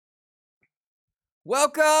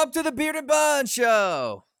Welcome to the Beard and Bun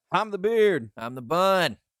Show. I'm the Beard. I'm the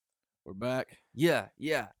Bun. We're back. Yeah.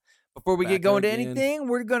 Before we get Back going to again. anything,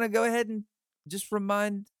 we're going to go ahead and just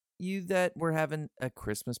remind you that we're having a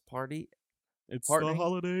Christmas party It's Partnering the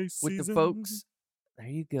holiday with season. the folks. There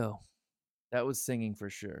you go. That was singing for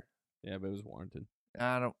sure. Yeah, but it was warranted.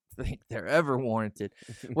 I don't think they're ever warranted.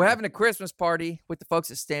 We're having a Christmas party with the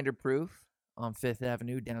folks at Standard Proof on 5th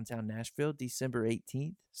Avenue, downtown Nashville, December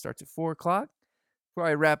 18th. Starts at 4 o'clock.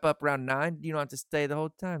 Probably wrap up around 9. You don't have to stay the whole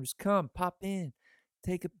time. Just come, pop in,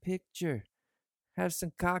 take a picture, have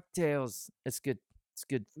some cocktails. It's good. It's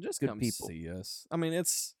good. Just good come people. see us. I mean,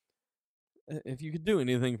 if you could do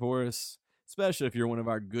anything for us, especially if you're one of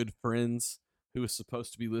our good friends who is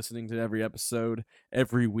supposed to be listening to every episode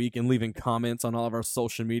every week and leaving comments on all of our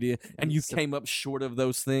social media, and you came up short of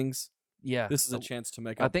those things, Yeah. this is a chance to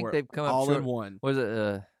make I up think for they've it come up all short. in one. Was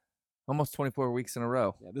it almost 24 weeks in a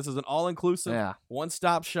row? Yeah, this is an all-inclusive, Yeah.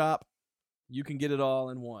 one-stop shop. You can get it all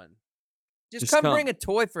in one. Just Just come bring a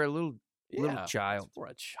toy for a little Yeah, child. it's for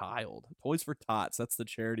a child. Toys for Tots. That's the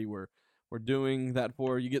charity we're doing that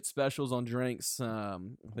for. You get specials on drinks. I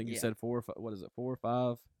think you Yeah. said 4 or 5, what is it? 4 or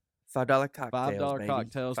 5? $5 cocktails. $5 baby.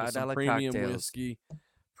 cocktails with some $5 premium cocktails. whiskey,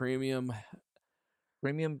 premium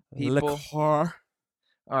Premium people. liquor.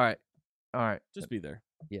 All right. Just be there.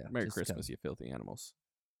 Yeah. Merry just Christmas, you filthy animals.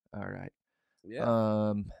 come. All right.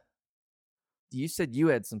 Yeah. You said you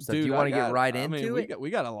had some stuff. Dude, Do you I want to get got- right I into mean, it? We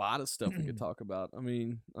got a lot of stuff we could talk about. I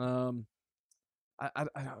mean,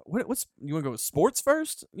 what's you want to go with sports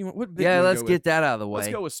first? What bit Yeah, you wanna let's go get with? that out of the way.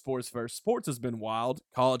 Let's go with sports first. Sports has been wild.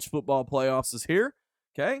 College football playoffs is here.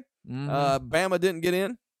 Okay. Mhm. Bama didn't get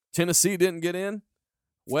in. Tennessee didn't get in.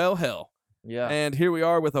 Well, hell. Yeah. And here we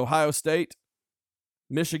are with Ohio State,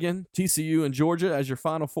 Michigan, TCU, and Georgia as your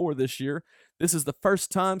Final Four this year. This is the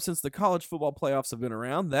first time since the college football playoffs have been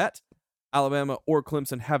around that Alabama or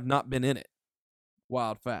Clemson have not been in it.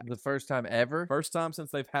 Wild fact. The first time ever? First time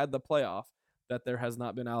since they've had the playoff that there has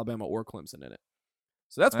not been Alabama or Clemson in it.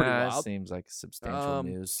 So that's pretty That wild. seems like substantial Um,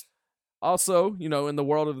 news. Also, in the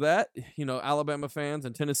world of that, Alabama fans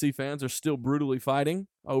and Tennessee fans are still brutally fighting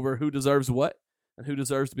over who deserves what and who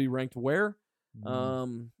deserves to be ranked where.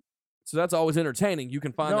 So that's always entertaining. You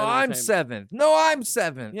can find No, that I'm entertainment. 7th. No, I'm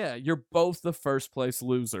 7th. Yeah, you're both the first place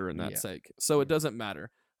loser in that Yeah. sake. So it doesn't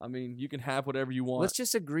matter. I mean, you can have whatever you want. Let's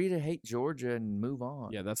just agree to hate Georgia and move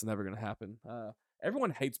on. Yeah, that's never going to happen.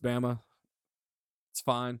 Everyone hates Bama. It's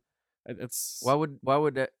fine. It's Why would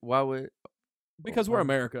because we're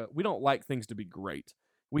America. We don't like things to be great.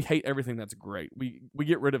 We hate everything that's great. We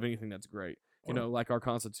get rid of anything that's great. Like our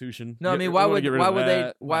Constitution. No, I mean, We why wanna would get rid why of would they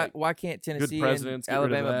that. why can't Tennessee and presidents get rid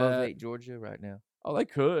of Alabama both that. hate Georgia right now? Oh, they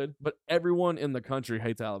could, but everyone in the country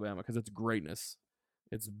hates Alabama because it's greatness.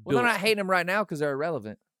 It's built. Well, they're not hating them right now because they're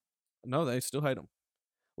irrelevant. No, they still hate them.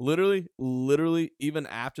 Literally, even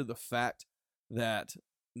after the fact that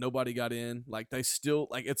nobody got in, they still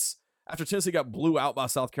it's after Tennessee got blew out by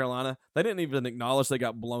South Carolina, they didn't even acknowledge they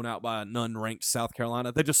got blown out by a non-ranked South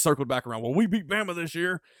Carolina. They just circled back around. Well, we beat Bama this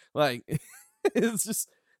year. It's just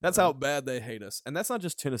that's how bad they hate us, and that's not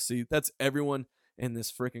just Tennessee. That's everyone in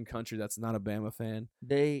this freaking country that's not a Bama fan.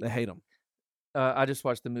 They hate them. I just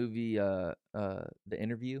watched the movie The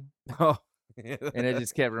Interview, Oh, and it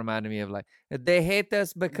just kept reminding me of they hate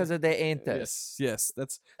us because of they ain't us. Yes,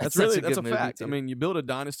 that's That's really such a that's good a movie, fact. I too. mean, you build a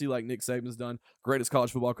dynasty like Nick Saban's done, greatest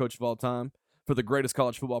college football coach of all time, for the greatest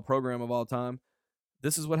college football program of all time.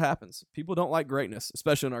 This is what happens. People don't like greatness,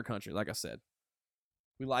 especially in our country. Like I said,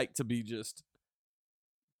 we like to be just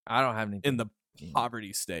I don't have any. in the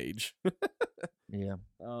poverty stage. Yeah.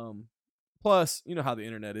 Plus, you know how the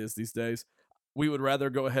internet is these days. We would rather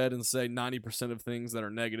go ahead and say 90% of things that are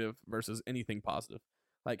negative versus anything positive.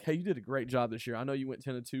 Like, hey, you did a great job this year. I know you went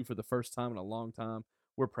 10-2 for the first time in a long time.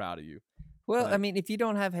 We're proud of you. Well, I Like- mean, if you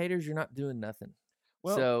don't have haters, you're not doing nothing.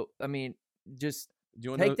 Well, So, I mean, just do you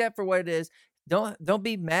want take that for what it is. Don't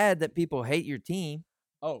be mad that people hate your team.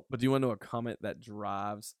 Oh, but do you want to know a comment that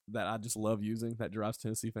I just love using, that drives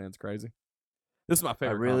Tennessee fans crazy? This is my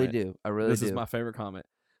favorite I really comment. do. I really This do. is my favorite comment.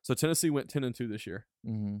 So Tennessee went 10-2 this year.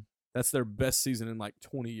 Mm-hmm. That's their best season in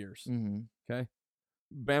 20 years. Mm-hmm. Okay.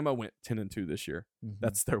 Bama went 10-2 this year. Mm-hmm.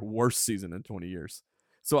 That's their worst season in 20 years.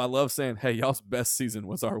 So I love saying, hey, y'all's best season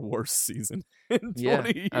was our worst season in 20 Yeah,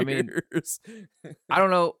 years. I mean, I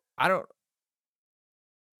don't know.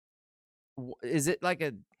 Is it like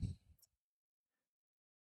a?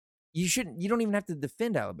 You don't even have to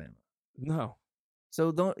defend Alabama. no,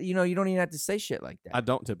 So you don't even have to say shit like that. I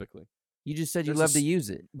don't typically. You just said you There's love a to s- use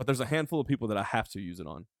it. But there's a handful of people that I have to use it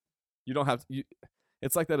on. You don't have to.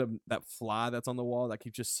 It's like that fly that's on the wall that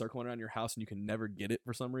keeps just circling around your house and you can never get it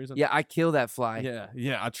for some reason. Yeah, I kill that fly. Yeah.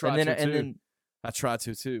 I try and to then, too. and then I try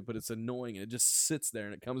to too, but it's annoying and it just sits there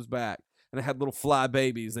and it comes back. And it had little fly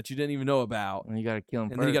babies that you didn't even know about. and you got to kill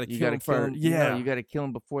them And first. then you gotta kill 'em first. Yeah. you got to kill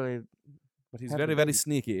them before they. But he's have very, the very baby.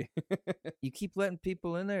 sneaky. You keep letting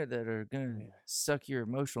people in there that are gonna suck your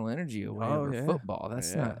emotional energy away Oh, over yeah. football.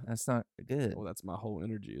 That's Yeah. not good. Well, that's my whole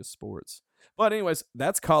energy is sports. But anyways,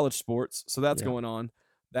 that's college sports. So that's Yeah. going on.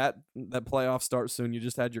 That playoff starts soon. You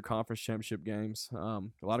just had your conference championship games. A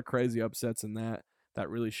lot of crazy upsets in that. That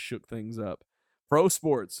really shook things up. Pro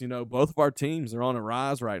sports, both of our teams are on a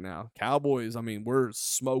rise right now. Cowboys, we're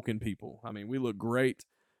smoking people. We look great.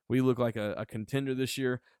 We look like a contender this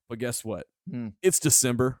year. But guess what? It's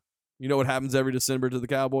December. You know what happens every December to the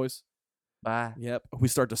Cowboys? Bye. Yep. We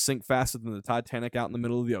start to sink faster than the Titanic out in the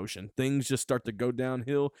middle of the ocean. Things just start to go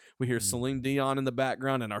downhill. We hear Celine Dion in the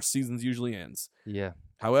background, and our seasons usually ends. Yeah.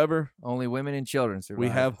 However, Only women and children survive. we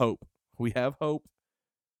have hope. We have hope.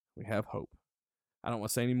 We have hope. I don't want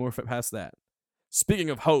to say any more past that. Speaking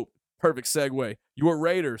of hope, perfect segue. Your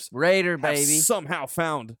Raiders Raider have baby. somehow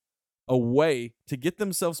found a way to get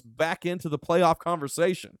themselves back into the playoff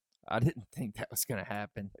conversation. I didn't think that was gonna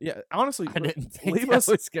happen. Yeah, honestly, I didn't think leave that us,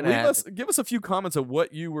 was gonna leave happen. us, give us a few comments of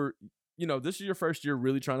what you were. This is your first year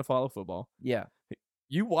really trying to follow football. Yeah.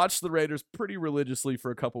 You watched the Raiders pretty religiously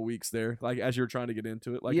for a couple weeks there, like as you were trying to get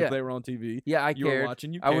into it, like Yeah. if they were on TV. Yeah, I You cared. were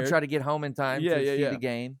watching. You I would cared. try to get home in time Yeah, to yeah, see yeah. the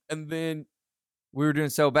game. And then We were doing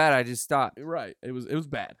so bad, I just stopped. right, it was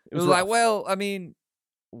bad. It was like, rough. well,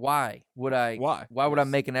 why would I? Why? Why would I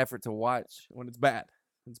Yes. make an effort to watch? when it's bad?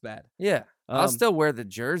 It's bad. Yeah, I'll Um, still wear the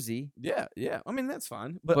jersey, Yeah. That's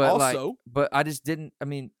fine. But like, also, but I just didn't.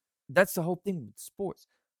 That's the whole thing with sports.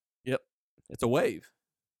 it's a wave.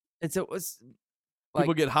 It's People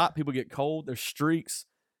like get hot. People get cold. There's streaks.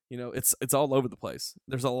 It's all over the place.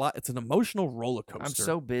 There's a lot. It's an emotional roller coaster. I'm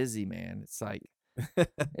so busy, man. It's like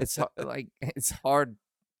it's it's hard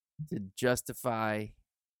to justify.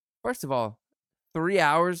 First of all, 3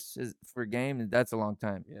 hours for a game, that's a long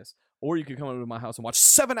time. Yes. Or you could come over to my house and watch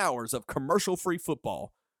 7 hours of commercial-free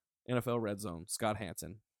football. NFL Red Zone, Scott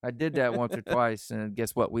Hansen. I did that once or twice, and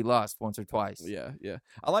guess what? We lost once or twice. Yeah.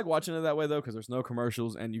 I like watching it that way, though, because there's no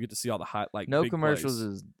commercials, and you get to see all the No big commercials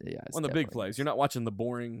plays. it's On the big definitely plays. You're not watching the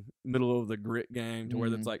boring middle of the grit game to where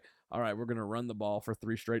it's Mhm. like, all right, we're going to run the ball for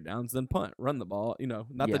 3 straight downs, then punt, run the ball.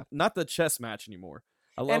 Not Yeah. the chess match anymore.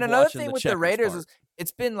 I love And another watching thing with checkers the Raiders part.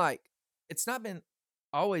 is it's not been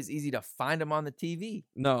always easy to find them on the TV.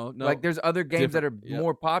 No. Like there's other games that are different- yep.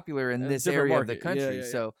 more popular in And this different area of the market. Yeah, country. yeah,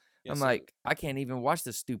 yeah. So Yeah, I'm so- like, I can't even watch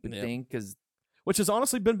this stupid Yep. thing because which has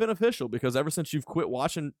honestly been beneficial because ever since you've quit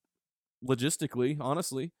watching logistically,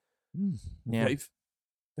 honestly, yeah, they've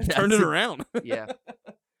turned it That's around. yeah,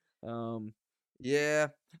 Um, yeah.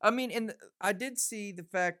 And I did see the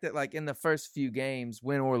fact that like in the first few games,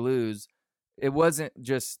 win or lose, it wasn't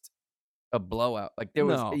just a blowout. Like there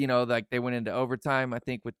was, No. like they went into overtime. I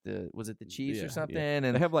think with was it the Chiefs Yeah, or yeah. something? They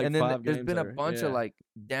And have, like, and then 5 there's games been a that are- bunch yeah. of like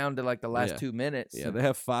down to like the last Yeah. 2 minutes. yeah, they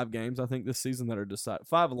have 5 games I think this season that are decided.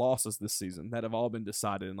 5 losses this season that have all been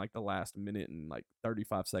decided in like the last minute and like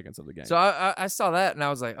 35 seconds of the game. So I saw that and I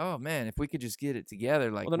was like, oh man, if we could just get it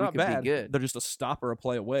together, like well, they're we not could bad. be good. They're just a stop or a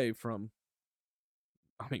play away from,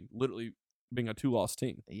 literally being a 2-loss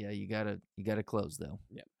team. Yeah, you gotta close though.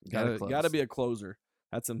 Yeah, Gotta gotta close. be a closer.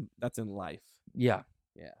 That's in life. Yeah.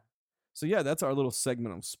 Yeah. So yeah, that's our little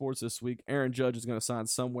segment on sports this week. Aaron Judge is going to sign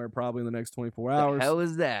somewhere probably in the next 24 hours. The hell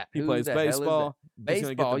is that? He Who plays the hell is that? baseball. He's going to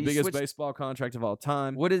get Baseball. the You biggest switched- baseball contract of all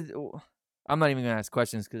time. What is? I'm not even gonna ask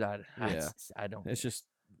questions because Yeah. I don't. It's just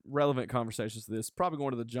relevant conversations to this. Probably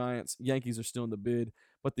going to the Giants. Yankees are still in the bid,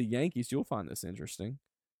 but the Yankees, you'll find this interesting.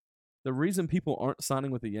 The reason people aren't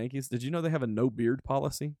signing with the Yankees, did you know they have a no beard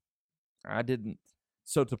policy? I didn't.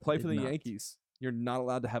 So to play did for the not. Yankees, you're not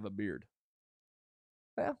allowed to have a beard.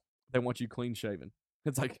 Well. They want you clean shaven.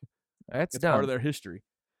 It's like That's it's dumb. part of their history.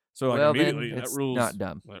 So like well, then immediately that it's rules not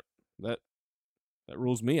dumb. that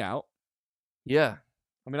rules me out. Yeah.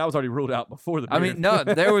 I was already ruled out before the beard. No,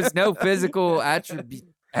 there was no physical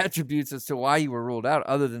attributes as to why you were ruled out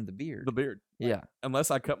other than the beard. the beard. Yeah,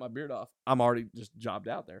 Unless I cut my beard off, I'm already just jobbed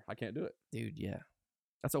out there. I can't do it. dude. Yeah.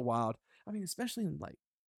 That's a wild. Especially in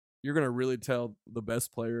you're gonna really tell the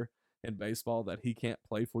best player in baseball that he can't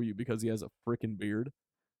play for you because he has a freaking beard.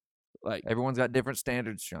 Like Everyone's got different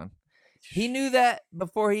standards, Sean. He knew that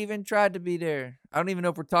before he even tried to be there. I don't even know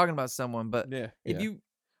if we're talking about someone, but yeah. if yeah.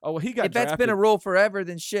 He got if that's drafted. been a rule forever,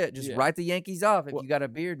 then shit, just Yeah. write the Yankees off if Well- you got a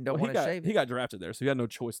beard and don't Well, want to shave he it. got drafted there, so he had no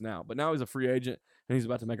choice now. But now he's a free agent and he's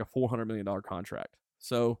about to make a $400 million contract.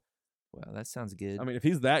 So Well, that sounds good. I mean, if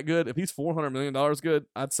he's that good, if he's $400 million good,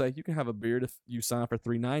 I'd say you can have a beard if you sign for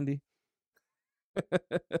 $390.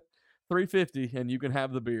 $350 and you can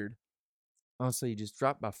have the beard. Also, you just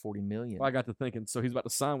dropped by 40 million. Well, I got to thinking, so he's about to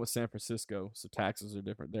sign with San Francisco, so taxes are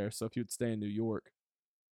different there. So if you'd stay in New York.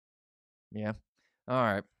 Yeah. All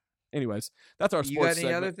right. Anyways, that's our You sports got any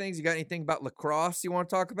segment. other things? You got anything about lacrosse you want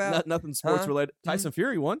to talk about? Nothing sports Huh? related. Tyson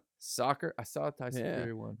Fury won. Soccer? I saw Tyson Yeah.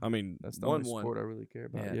 Fury won. I mean, That's the won only one. sport I really care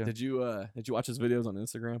about. Yeah. Yeah. Did you watch his videos on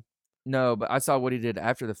Instagram? No, but I saw what he did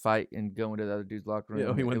after the fight and going to the other dude's locker room.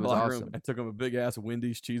 Yeah, he went it in the was locker awesome. room and took him a big ass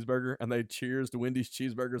Wendy's cheeseburger, and they cheers to Wendy's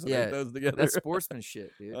cheeseburgers and Yeah, ate those together. That's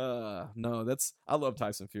sportsmanship, dude. No, I love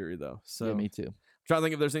Tyson Fury though. So yeah, me too. trying to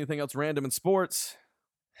think if there's anything else random in sports.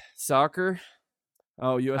 Soccer?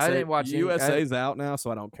 Oh, USA. didn't watch any- USA's out now, so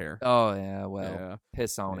I don't care. Oh yeah, well, yeah,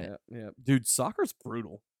 piss on it. yeah. Dude, soccer's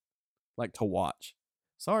brutal. Like to watch.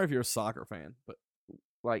 Sorry if you're a soccer fan, but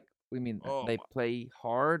Like, we mean Oh they my- play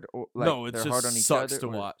hard or like no, it they're just hard on each sucks other? to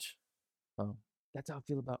or- watch. Oh, that's how I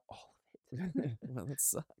feel about all of it. Well, that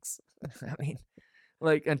sucks. I mean,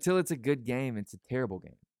 like until it's a good game, it's a terrible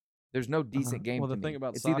game. There's no decent game. Well, the to thing me.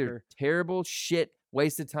 about it's either soccer- terrible shit,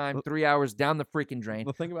 waste of time, Well- 3 hours down the freaking drain.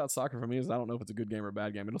 The thing about soccer for me is I don't know if it's a good game or a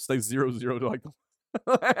bad game. It'll stay 0-0 to like the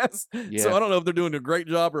last. Yeah. So I don't know if they're doing a great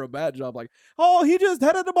job or a bad job. Like, oh, he just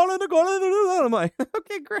headed the ball in the goal. I'm like,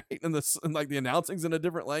 okay, great. And like the announcing's in a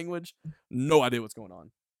different language. No idea what's going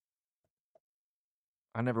on.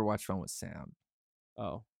 I never watched one with sound.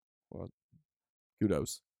 Oh, well,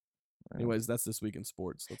 kudos. Uh, Anyways, that's this week in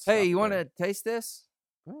sports. Let's Hey, stop you want there. to taste this?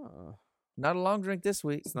 Not a long drink this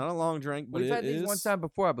week. It's not a long drink, but We've it had these one is time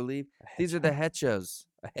before, I believe. These are the Hechos.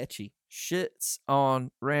 a hetchy. Shits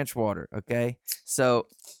on ranch water, okay? So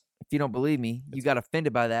if you don't believe me, you got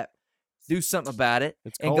offended by that. Do something about it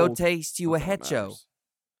It's and go cold. taste you a That's all that Hecho. matters.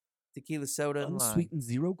 Tequila soda and lime. Unsweetened,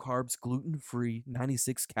 0 carbs, gluten free,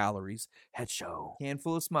 96 calories. Hecho.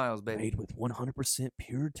 Handful of smiles, baby. Made with 100%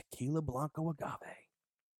 pure tequila blanco agave.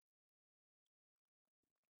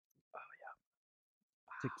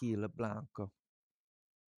 Tequila Blanco.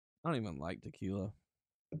 I don't even like tequila.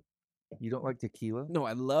 You don't like tequila? No,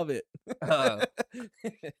 I love it. Oh.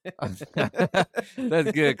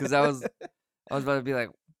 That's good because I was about to be like,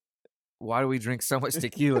 why do we drink so much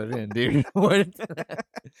tequila then, dude? What?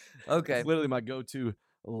 Okay, It's literally my go-to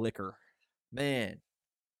liquor. man.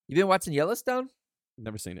 You been watching Yellowstone?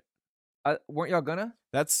 Never seen it. Weren't y'all gonna?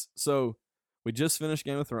 That's so. We just finished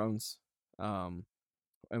Game of Thrones, and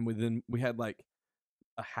we had like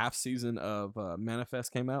a half season of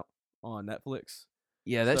Manifest came out on Netflix.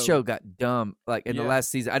 Yeah, that So- show got dumb. Like in the Yeah. last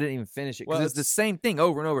season, I didn't even finish it because Well, it's the it's- same thing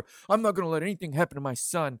over and over. I'm not gonna let anything happen to my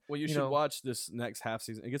son. Well, you You should know- watch this next half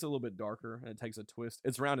season. It gets a little bit darker and it takes a twist.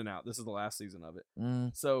 It's rounding out. This is the last season of it.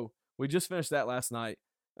 Mm, So we just finished that last night,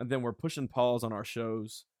 and then we're pushing pause on our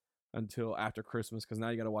shows until after Christmas because now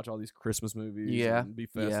you got to watch all these Christmas movies. Yeah, and be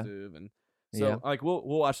yeah. festive, and so Yeah. like we'll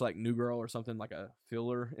watch like New Girl or something like a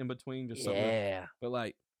filler in between, just something. yeah, But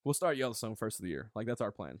like we'll start Yellowstone first of the year. Like that's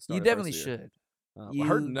our plan. Start you it first definitely of the year. should. I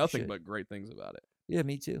heard You nothing should. but great things about it. Yeah,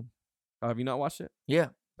 me too. Have you not watched it? Yeah,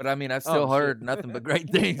 but I mean, I've still Oh, shit. heard nothing but great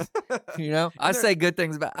things. You know, I there- say good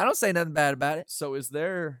things about. I don't say nothing bad about it. So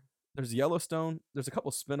there's Yellowstone. There's a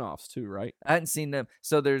couple spin-offs too, right? I hadn't seen them.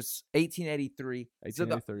 So there's 1883. So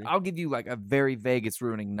 1883. I'll give you like a very vague. It's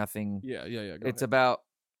ruining nothing. Yeah. Go It's ahead. about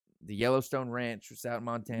the Yellowstone Ranch, it's out in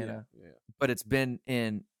Montana, Yeah. but it's been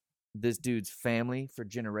in this dude's family for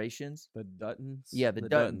generations. The Duttons. Yeah, the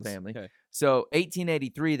Dutton Duttons. family. Okay. So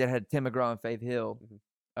 1883, that had Tim McGraw and Faith Hill. Mhm.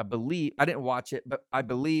 I believe I didn't watch it, but I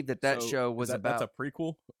believe that So, show is was that- about. That's a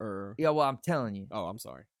prequel or? Yeah, well, I'm telling you. Oh, I'm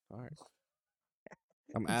sorry. All right.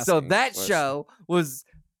 I'm asking. So that question. show was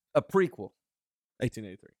a prequel.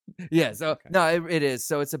 1883. Yeah. So Okay. no, it is.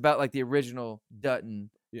 So it's about like the original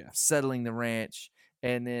Dutton Yeah. settling the ranch,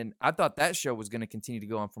 and then I thought that show was going to continue to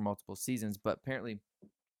go on for multiple seasons, but apparently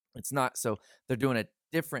it's not. So they're doing a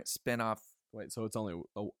different spinoff. Wait, so it's only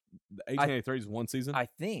the 1883 is one season? I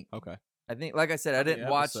think. Okay. Like I said, I How many didn't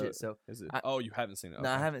watch episode- it. So Is it? I- Oh, you haven't seen it. no,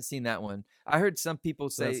 I Okay. haven't seen that one. I heard some people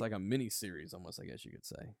So say, it's like a mini series, almost. I guess you could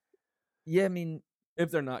say, yeah, I mean, if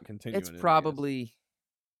they're not continuing. it's it, I guess. probably,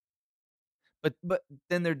 but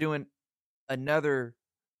then they're doing another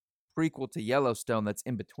prequel to Yellowstone that's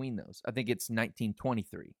in between those. I think it's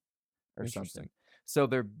 1923 or something. Interesting. So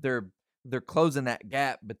they're closing that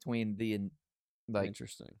gap between the like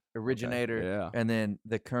Interesting. Okay. originator Yeah. and then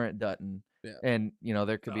the current Dutton. Yeah. And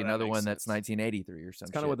there could No, be that another makes one that's sense. 1983 or something.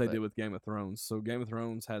 It's kind of what they did with Game of Thrones. So Game of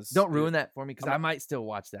Thrones has. Don't ruin that for me because I'm I not- might still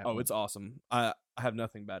watch that. Oh, one. it's awesome. I have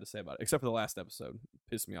nothing bad to say about it except for the last episode.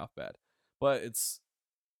 Pissed me off bad, but it's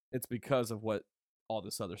because of what all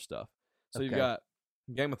this other stuff. So you've Okay. got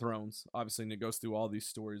Game of Thrones, obviously, and it goes through all these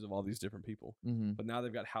stories of all these different people. Mm-hmm. But now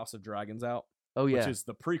they've got House of Dragons out, Oh which yeah. is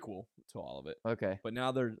the prequel to all of it. Okay. But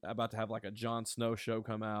now they're about to have like a Jon Snow show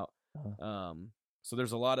come out. Uh-huh. So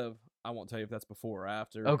there's a lot of, I won't tell you if that's before or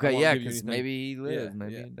after. I Okay. won't Yeah. give you Because anything. maybe he lives.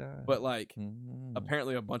 Maybe yeah. he died. But like, Mhm.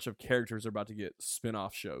 apparently a bunch of characters are about to get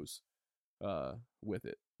spin-off shows with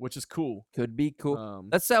it, which is cool. Could be cool.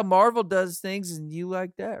 That's That's how Marvel does things, and you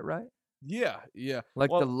like that, right? yeah.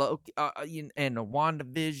 Like Well, the Loki and the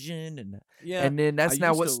WandaVision, yeah. and then that's I now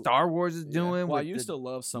used what to- Star Wars is Yeah. doing. Well, I with used the to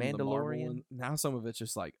love some of the Marvel Mandalorian. one. Now some of it's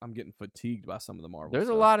just like I'm getting fatigued by some of the Marvel. There's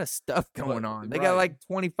a stuff. lot of stuff But- going on. They right. got like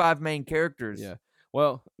 25 main characters. Yeah.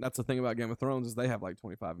 Well, that's the thing about Game of Thrones is they have like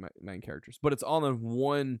 25 main characters, but it's all in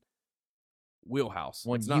one wheelhouse.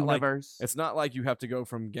 One it's not universe. Like, it's not like you have to go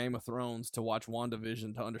from Game of Thrones to watch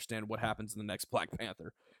WandaVision to understand what happens in the next Black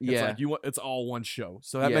Panther. It's yeah. like it's all one show,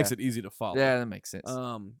 so that Yeah. makes it easy to follow. Yeah, that makes sense.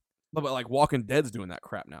 But like Walking Dead's doing that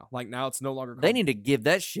crap now. Like now it's no longer They called, need to give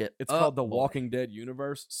that shit. it's up, called the boy. Walking Dead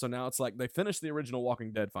universe. So now it's like they finished the original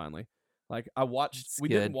Walking Dead finally. Like I watched, That's we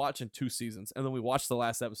good. didn't watch in 2 seasons, and then we watched the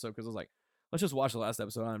last episode because I was like, let's just watch the last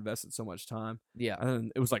episode. I invested so much time. Yeah. And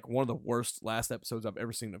it was like one of the worst last episodes I've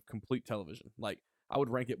ever seen of complete television. Like I would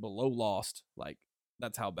rank it below Lost. Like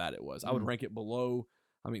that's how bad it was. I would Mhm. rank it below.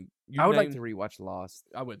 I mean, I would like to rewatch Lost.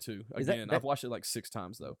 I would too. Is that- Again, that- I've watched it like 6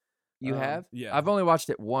 times though. You have? Yeah. I've only watched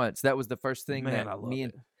it once. That was the first thing Man, that I love me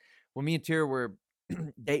and it. when me and Tira were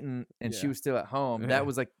dating and she Yeah. was still at home. Yeah. That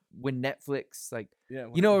was like when Netflix, like Yeah.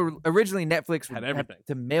 you know, originally Netflix Had would have everything.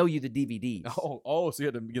 to mail you the DVDs. Oh, so you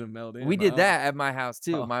had to get them mailed in. we did huh? that at my house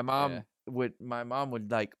too. Oh, my mom yeah.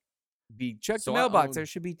 would like be check So the I mailbox. owned- There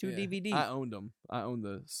should be 2 Yeah, DVDs. I owned them. I owned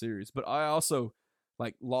the series, but I also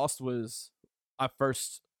like Lost was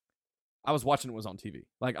I was watching it was on TV.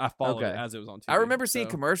 Like I followed it Okay. as it was on TV. I remember seeing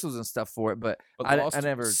so- commercials and stuff for it, but But I Lost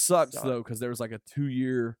never sucked saw it. though because there was like a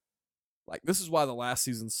 2-year. Like this is why the last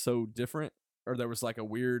season's so different, or there was like a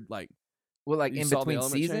weird like well, like You in saw the between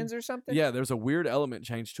element seasons change? or something. yeah, there's a weird element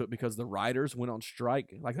change to it because the writers went on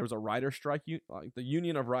strike. Like there was a writer strike. Like the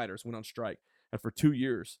Union of Writers went on strike, and for 2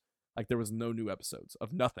 years, like there was no new episodes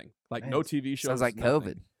of nothing. Like Man, no TV shows. sounds like nothing.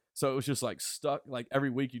 COVID. So it was just like stuck. Like every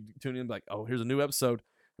week you tune in, like, oh, here's a new episode,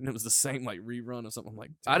 and it was the same like rerun or something. I'm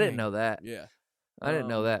like, I didn't dang. know that. Yeah, I didn't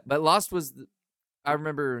know Um, that. But Lost was, I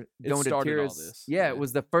remember It going to started all Tira's. this, Yeah, yeah. it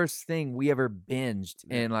was the first thing we ever binged,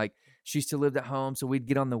 Yeah. and like she still lived at home, so we'd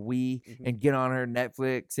get on the Wii Mhm. and get on her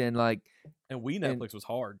Netflix, and like and we And- Netflix was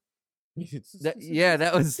hard. yeah,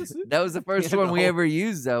 that was the first had one the we whole- ever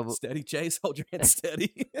used though. steady chase, hold your hand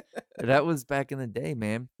steady. That was back in the day,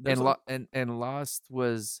 man. There's And Lost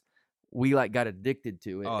was we like got addicted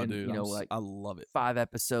to it. Oh, and, dude, you know, like I love it. 5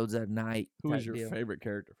 episodes a night. Who is type your deal. favorite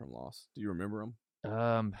character from Lost? Do you remember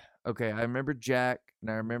him? Okay, I remember Jack, and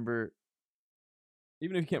I remember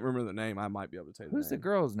Even if you can't remember the name, I might be able to tell you. who's the name.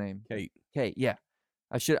 girl's name? Kate. Kate. Yeah,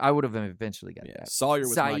 I would have eventually got Yeah, that. Sawyer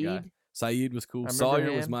was my guy. Saeed. Saeed was cool. I remember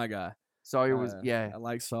Sawyer was him. my guy. Sawyer was I yeah.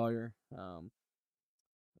 like Sawyer.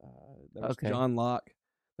 There was Okay. John Locke.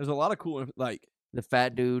 There's a lot of cool like The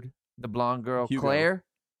fat dude, the blonde girl, Hugo. Claire.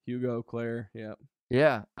 Hugo, Claire. Yep.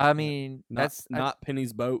 Yeah, I mean that's Not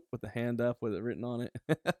Penny's boat with the hand up with it written on it.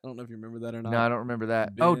 I don't know if you remember that or not. no, I don't remember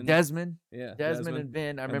that. Oh, Ben. Desmond, Yeah, Desmond and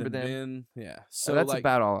Ben. I remember then them. Ben, yeah. So So that's like,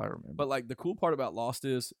 about all I remember. but like the cool part about Lost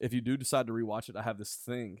is if you do decide to rewatch it, I have this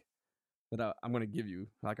thing that I'm gonna give you.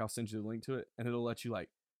 Like I'll send you the link to it, and it'll let you like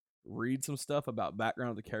read some stuff about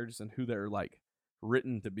background of the characters and who they're like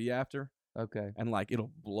written to be after. okay. And like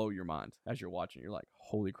it'll blow your mind as you're watching. You're like,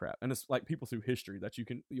 holy crap! And it's like people through history that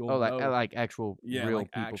you'll Oh, like know. like actual Yeah, real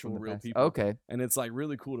like people actual from the real past. people. Okay, And it's like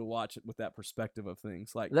really cool to watch it with that perspective of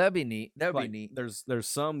things. Like that'd be neat. That'd like, be neat. There's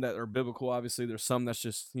some that are biblical, obviously. There's some that's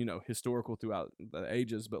just historical throughout the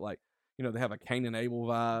ages. But like they have a Cain and Abel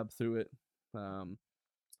vibe through it,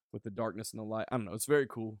 with the darkness and the light. I don't know. It's very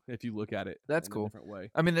cool if you look at it. That's in cool. A different way.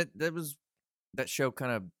 I mean that show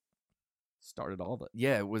kind of Started all of it.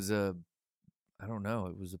 yeah. It was I don't know.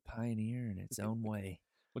 It was a pioneer in its own way.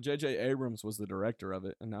 Well, J.J. Abrams was the director of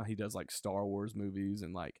it, and now he does like Star Wars movies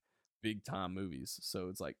and like big time movies. So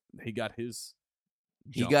it's like he got his.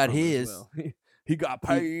 He jump got from it as his. well. He got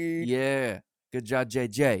paid. Yeah, good job,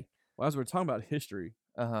 JJ. Well, as we're talking about history,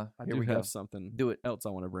 Uh huh. I Here do we have go. something Do it. else I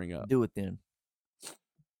want to bring up. Do it then.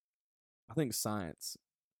 I think science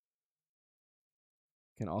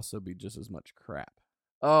can also be just as much crap.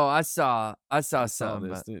 Oh, I saw saw some.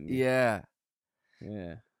 this, but- didn't you? Yeah.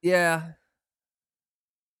 Yeah. Yeah.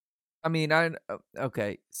 I mean,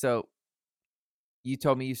 okay. So you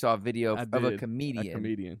told me you saw a video I of a did, comedian, A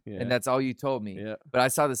comedian. Yeah. and that's all you told me. yeah. But I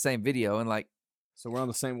saw the same video, and like So we're on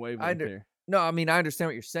the same wavelength under- here. No, I mean I understand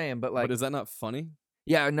what you're saying, but like, But is that not funny?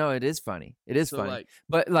 yeah, no, it is funny. It is So, funny, like,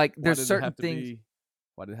 but like, why there's did it certain have to things be?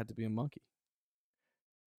 Why did it have to be a monkey?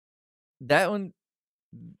 that one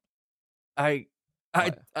I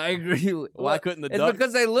Why? I agree with. Why What? couldn't the It's ducks?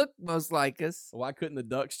 because they look most like us. Why couldn't the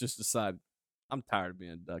ducks just decide? I'm tired of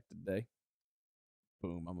being a duck today.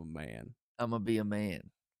 Boom! I'm a man. I'm gonna be a man. So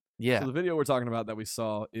Yeah, the video we're talking about that we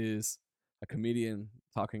saw is a comedian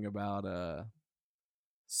talking about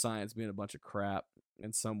science being a bunch of crap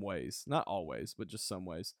in some ways, not always, but just some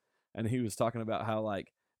ways. And he was talking about how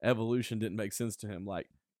like evolution didn't make sense to him, like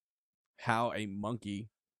how a monkey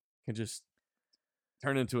can just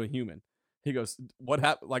turn into a human. He goes, "What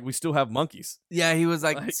happened? Like we still have monkeys." yeah. He was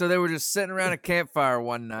like, Like- so they were just sitting around a campfire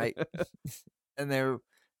one night, and they were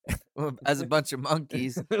as a bunch of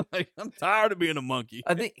monkeys. Like I'm tired of being a monkey.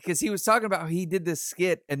 I think because he was talking about how he did this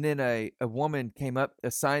skit, and then a woman came up, a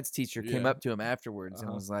science teacher came Yeah. up to him afterwards and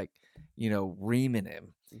Uh-huh. was like, reaming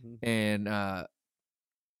him. Mhm. And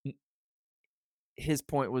his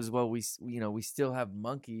point was, well, we still have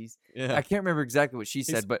monkeys. Yeah, I can't remember exactly what she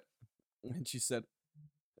said, but and she said,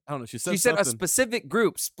 "I don't know." She said, she said a something. specific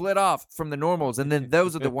group split off from the normals, and then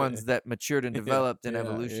those are the ones that matured and Yeah, developed in yeah,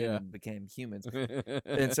 evolution yeah. and became humans.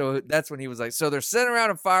 And so that's when he was like, so they're sitting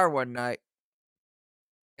around a fire one night,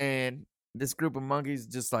 and this group of monkeys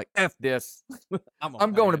just like, F this.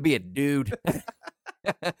 I'm going to be a dude.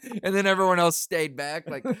 And then everyone else stayed back.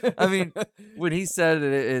 Like, I mean, when he said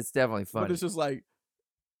it, it's definitely funny. But it's just like,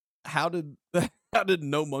 how did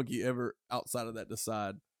no monkey ever outside of that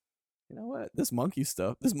decide? You know what? This monkey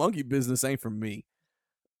stuff, this monkey business ain't for me.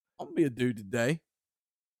 I'm gonna be a dude today.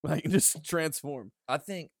 Like just transform. I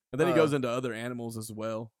think And then he goes into other animals as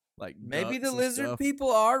well, like maybe ducks the and lizard stuff.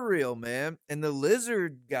 people are real, man. And the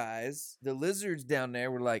lizard guys, the lizards down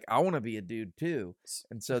there were like, I want to be a dude too.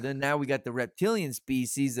 And so then now we got the reptilian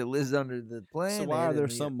species that lives under the planet. So why are there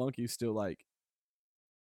and some monkeys still like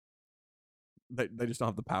they just don't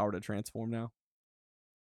have the power to transform now?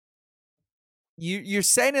 You're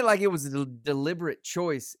saying it like it was a deliberate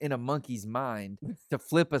choice in a monkey's mind to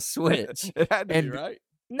flip a switch. It had to And be, right?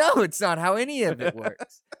 No, it's not how any of it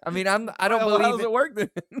works. I mean, I don't Well, how believe does it work then?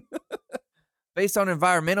 based on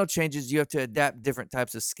environmental changes, you have to adapt different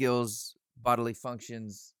types of skills, bodily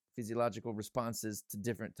functions, physiological responses to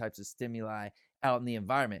different types of stimuli out in the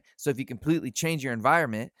environment. So if you completely change your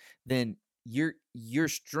environment, then your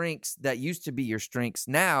strengths that used to be your strengths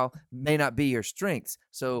now may not be your strengths.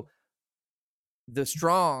 So the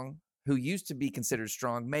strong who used to be considered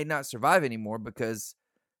strong may not survive anymore because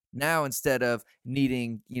now instead of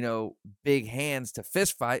needing, big hands to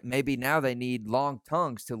fist fight, maybe now they need long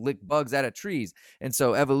tongues to lick bugs out of trees. And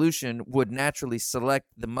so evolution would naturally select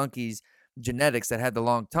the monkeys' genetics that had the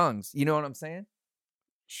long tongues. You know what I'm saying?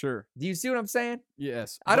 Sure. Do you see what I'm saying?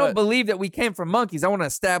 Yes. I don't believe that we came from monkeys. I want to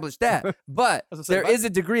establish that. But I was gonna say, there if I- is a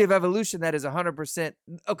degree of evolution that is 100%.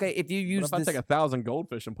 Okay, if you use But if this, I take 1,000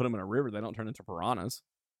 goldfish and put them in a river, they don't turn into piranhas.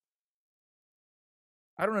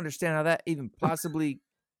 I don't understand how that even possibly.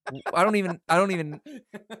 I don't even.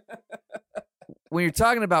 When you're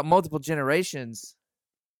talking about multiple generations,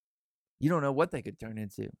 you don't know what they could turn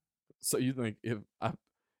into. So you think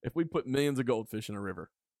if we put millions of goldfish in a river,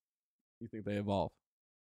 you think they evolve?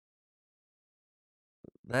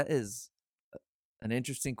 That is an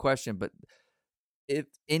interesting question, but if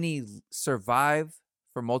any survive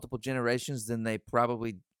for multiple generations, then they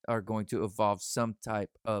probably are going to evolve some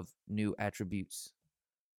type of new attributes.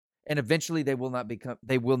 And eventually they will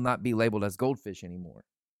not be labeled as goldfish anymore.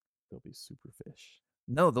 They'll be superfish.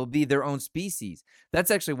 No, they'll be their own species.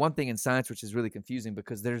 That's actually one thing in science which is really confusing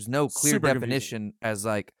because there's no clear Super confusing. definition as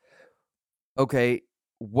like, okay,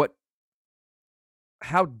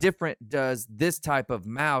 how different does this type of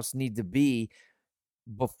mouse need to be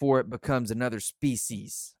before it becomes another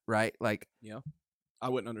species, right? Like, I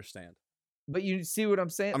wouldn't understand. but you see what I'm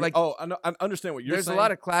saying? I mean, Like, I know, I understand what you're there's saying. a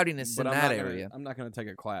lot of cloudiness but in I'm that not gonna- area. I'm not going to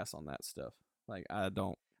take a class on that stuff. Like I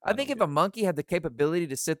don't. I think don't if a get it. monkey had the capability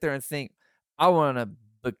to sit there and think, I want to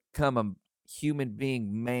become a human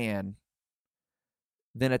being man,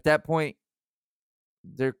 then at that point,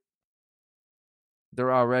 they're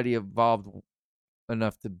already evolved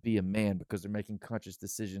enough to be a man because they're making conscious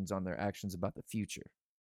decisions on their actions about the future.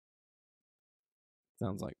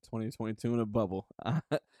 Sounds like 2022 in a bubble. I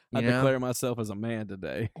You know? declare myself as a man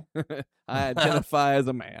today. I identify as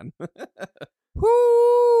a man.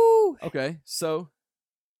 Woo! Okay, so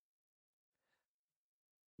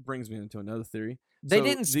brings me into another theory. They So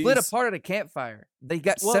didn't split these- apart at a campfire. They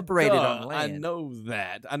got Well, separated duh, on land. I know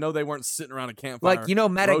that. I know they weren't sitting around a campfire. Like, roasting Madagascar.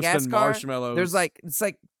 Madagascar, there's Marshmallows. it's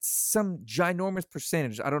like some ginormous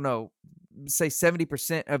percentage. I don't know, say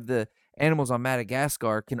 70% of the animals on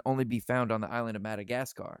Madagascar can only be found on the island of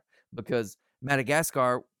Madagascar because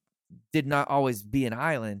Madagascar did not always be an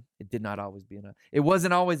island. It did not always be an island. It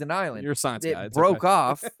wasn't always an island. You're a science guy. It It's broke okay.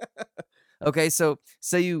 off. Okay, so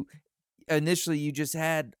you initially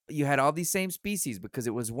you had all these same species because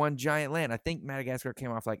it was one giant land. I think Madagascar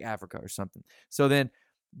came off like Africa or something. So then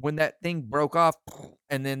when that thing broke off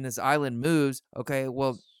and then this island moves, okay,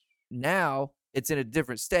 well now it's in a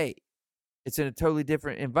different state. It's in a totally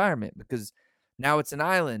different environment because now it's an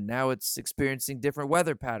island. Now it's experiencing different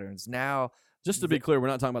weather patterns. Now, Just to be clear, we're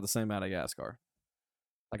not talking about the same Madagascar.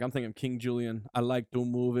 Like I'm thinking King Julian. I like to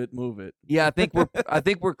move it, move it. yeah, I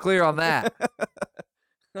think we're clear on that.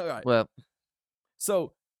 All right. Well,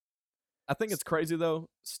 So I think it's crazy though,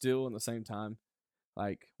 still in the same time.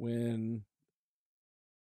 Like when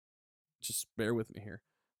just bear with me here.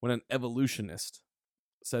 When an evolutionist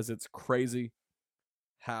says it's crazy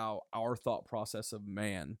how our thought process of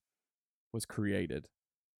man was created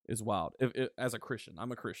is wild. As a Christian,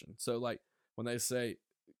 I'm a Christian. So like when they say,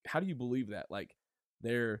 how do you believe that? Like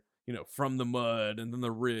they're, from the mud and then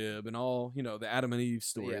the rib and all, the Adam and Eve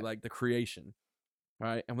story, Yeah. like the creation.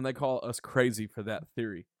 Right? And when they call us crazy for that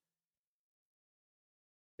theory,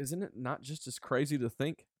 isn't it not just as crazy to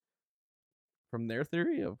think from their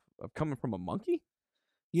theory of coming from a monkey?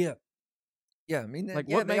 yeah. Yeah, I mean, Like,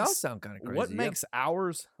 yeah, what they all makes- sound kind of crazy. What yeah. makes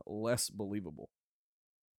ours less believable?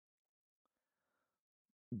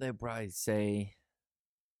 They'd probably say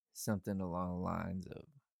something along the lines of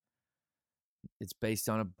it's based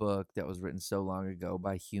on a book that was written so long ago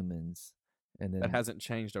by humans, and then That hasn't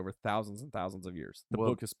changed over thousands and thousands of years. The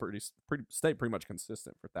Well- book is stayed pretty much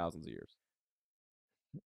consistent for thousands of years.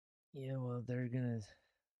 yeah, well, they're gonna.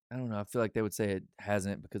 I don't know. I feel like they would say it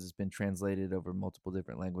hasn't because it's been translated over multiple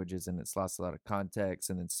different languages and it's lost a lot of context,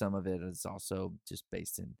 and then some of it is also just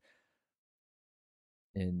based in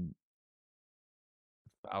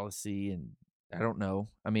fallacy, and I don't know.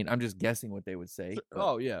 I mean, I'm just guessing what they would say. but-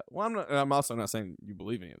 Oh yeah. Well, I'm also not saying you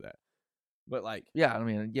believe any of that, but like yeah. I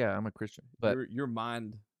mean, yeah, I'm a Christian, but your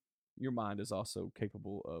mind is also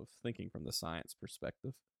capable of thinking from the science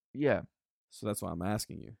perspective. yeah, So that's why I'm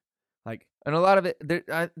asking you. Like, and a lot of it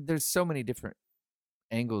there's so many different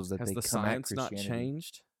angles that has they the come at science not Christianity.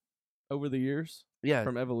 changed over the years Yeah,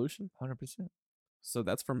 from evolution? 100%. So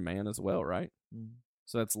that's from man as well, right? Mhm.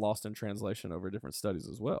 So that's lost in translation over different studies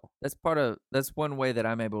as well. That's one way that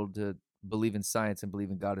I'm able to believe in science and believe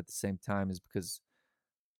in God at the same time is because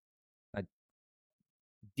I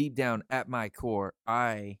deep down at my core,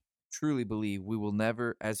 I truly believe we will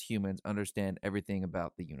never as humans understand everything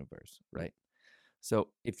about the universe, right? So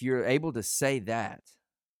if you're able to say that,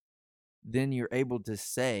 then you're able to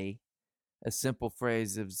say a simple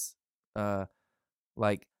phrase of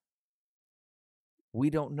like we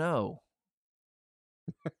don't know.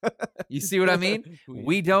 You see what I mean?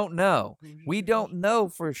 We don't know. We don't know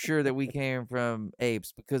for sure that we came from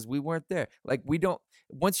apes because we weren't there. Like we don't.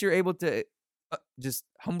 Once you're able to just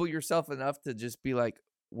humble yourself enough to just be like,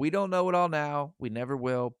 we don't know it all now. We never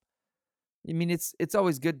will. I mean, it's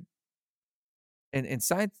always good. And in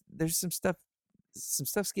science, there's some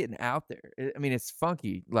stuff's getting out there. I mean, it's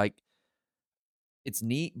funky. Like it's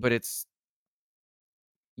neat, but it's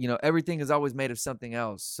everything is always made of something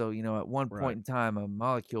else. So, at one Right. point in time, a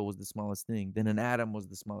molecule was the smallest thing. Then an atom was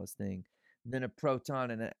the smallest thing. Then a proton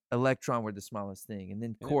and an electron were the smallest thing. And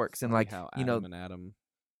then Isn't it quarks and funny like, how Adam and Adam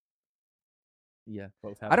yeah.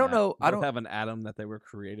 both have I don't know. I both don't have an atom that they were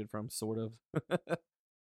created from, sort of.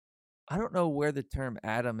 I don't know where the term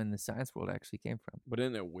atom in the science world actually came from. But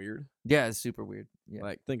isn't it weird? Yeah, it's super weird. Yeah.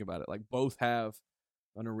 Like think about it. Like both have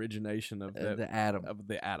an origination of the atom. of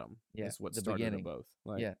the atom. Yeah, Is what the started them beginning. both.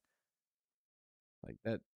 Like, Yeah. Like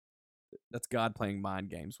that. That's God playing mind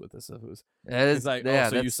games with us. So it was, That is, it's like, yeah, oh,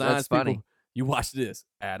 so you that's science funny. people, you watch this,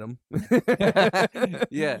 Adam.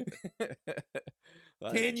 Yeah.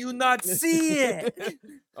 Like- Can you not see it?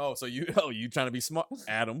 Oh, so you trying to be smart,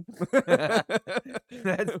 Adam?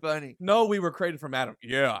 That's funny. No, we were created from Adam.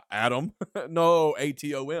 Yeah, Adam. No,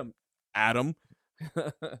 ATOM, Adam.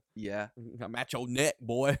 Yeah. I'm at your neck,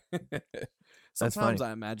 boy. Sometimes funny.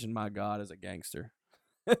 I imagine my God as a gangster.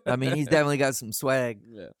 I mean, he's definitely got some swag.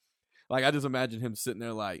 Yeah. Like I just imagine him sitting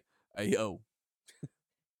there like, hey yo,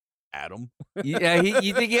 Adam. Yeah,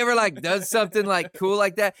 you think he ever like does something like cool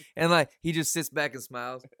like that, and like he just sits back and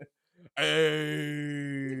smiles.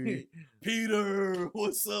 Hey Peter,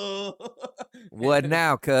 what's up? What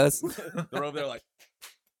now, cuz? They're over there like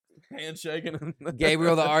handshaking.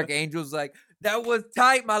 Gabriel the archangel's like, that was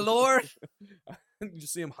tight, my lord. You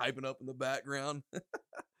just see him hyping up in the background.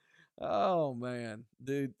 Oh man,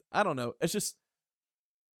 dude, I don't know. It's just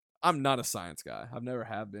I'm not a science guy. I've never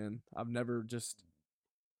have been. I've never just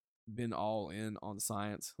been all in on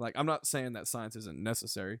science. Like, I'm not saying that science isn't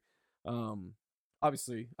necessary.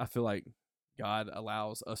 Obviously, I feel like God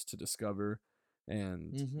allows us to discover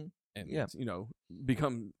and Yeah.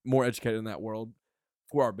 become more educated in that world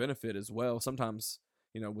for our benefit as well. Sometimes,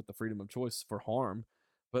 with the freedom of choice for harm,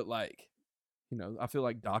 but like, I feel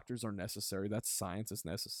like doctors are necessary. That's science is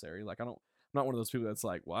necessary. Like, I'm not one of those people that's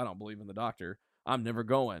like, well, I don't believe in the doctor, I'm never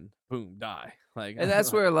going. Boom, die. Like, And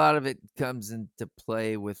that's where a lot of it comes into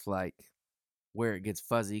play with like where it gets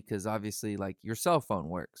fuzzy, because obviously like your cell phone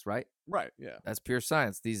works, right? right, yeah, That's pure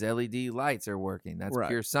science. These LED lights are working. That's Right.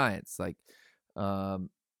 pure science. Like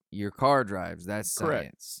your car drives, that's Correct.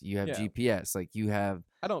 science. You have Yeah. GPS, like you have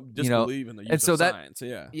I don't You know, disbelieve in the and use so of that- science.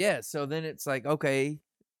 Yeah, yeah, so then it's like, okay,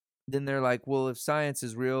 then they're like, well, if science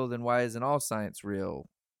is real, then why isn't all science real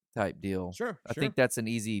type deal? sure. I think that's an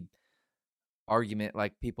easy argument,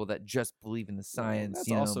 like people that just believe in the science. That's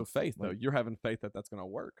you know, also faith, though. like- You're having faith that that's going to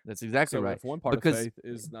work. That's exactly So right. if one part Because- of faith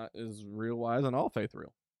is real, why isn't all faith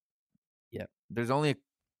real? Yeah, there's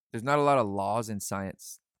not a lot of laws in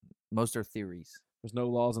science. Most are theories. There's no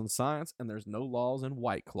laws in science, and there's no laws in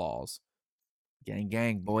White Claws. Gang,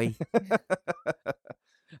 gang, boy.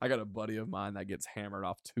 I got a buddy of mine that gets hammered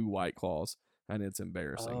off 2 White Claws, and it's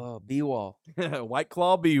embarrassing. Oh, B-Wall. White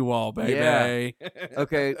Claw B-Wall, baby.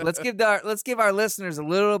 Okay, let's give our listeners a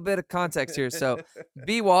little bit of context here. So,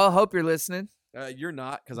 B-Wall, hope you're listening. You're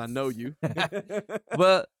not, because I know you.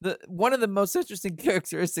 Well, one of the most interesting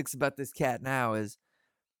characteristics about this cat now is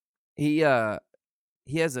he has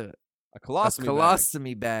a A colostomy bag.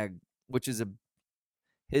 colostomy bag, which is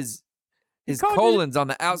his called it- colon's on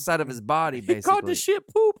the outside of his body, basically. He called the shit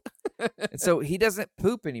poop. And so he doesn't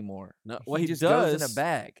poop anymore. No, well, he just goes in does. a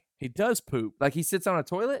bag. He does poop. Like he sits on a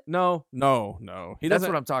toilet? No. He That's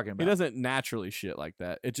doesn't. what I'm talking about. He doesn't naturally shit like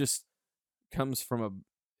that. It just comes from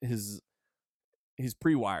he's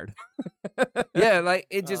pre-wired. Yeah, like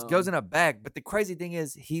it just goes Um, in a bag. But the crazy thing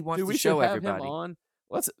is he wants Dude, to we show should have everybody. him on.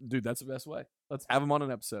 Dude, that's the best way. Let's have him on an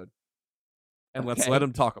episode, and let's Okay. let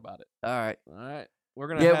him talk about it. All right. All right, we're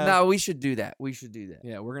gonna. Yeah, have, no, we should do that. We should do that.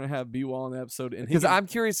 Yeah, we're gonna have B-Wall on the episode, and Because I'm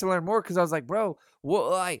curious to learn more. Because I was like, bro,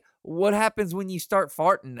 what happens when you start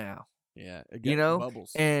farting now? it you gets know,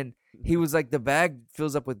 bubbles. And he was like, the bag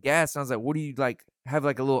fills up with gas. And I was like, what do you like? Have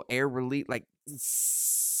like a little air release, like,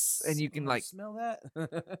 and you can like, smell that.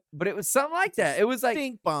 but it was something like that. It was like,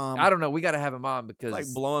 Stink bomb. I don't know. We got to have him on because like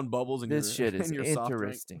blowing bubbles in this your shit is in your soft drink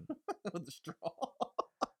interesting. with the straw.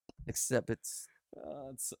 Except it's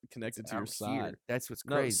It's connected to out your side. here. That's what's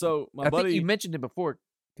No, crazy. so my I buddy, think you mentioned it before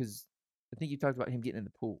because I think you talked about him getting in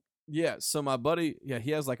the pool. yeah. So my buddy, yeah,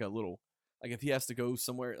 he has like a little, like if he has to go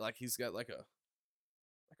somewhere, like he's got like a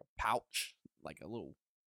pouch, like a little.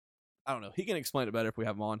 I don't know. He can explain it better if we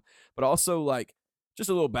have him on. But also, like, just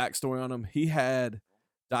a little backstory on him. He had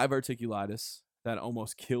diverticulitis that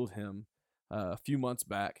almost killed him a few months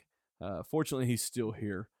back. Fortunately, he's still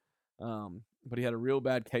here. But he had a real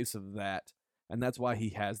bad case of that. And that's why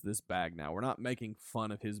he has this bag now. We're not making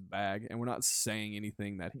fun of his bag, and we're not saying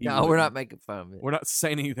anything that he. No, we're wouldn't- not making fun of it. We're not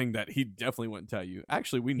saying anything that he definitely wouldn't tell you.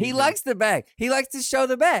 Actually, we need He him. likes the bag. He likes to show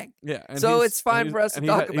the bag. Yeah, and So he's- it's fine and for us to and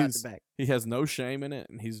talk about he's- the bag. He has no shame in it,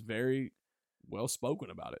 and he's very well spoken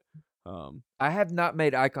about it. I have not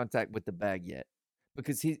made eye contact with the bag yet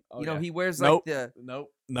because he, Oh, you know, yeah. he wears Nope. like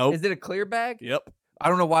Nope. Is it a clear bag? Yep. I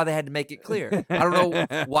don't know why they had to make it clear. I don't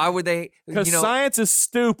know why would they, Because you know, science is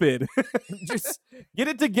stupid. just Get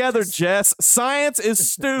it together, Jess. Science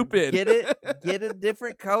is stupid. get a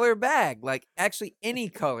different color bag, like actually any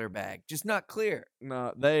color bag, just not clear.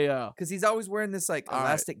 No, they. Because he's always wearing this like All right,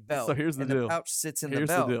 elastic belt. so here's the and deal. The pouch sits in Here's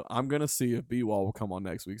the belt. the deal. I'm gonna see if B-Wall will come on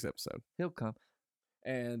next week's episode, He'll come.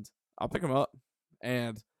 and I'll pick him up.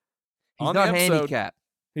 And He's on not the episode, handicapped.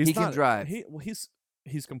 he's he can not- drive.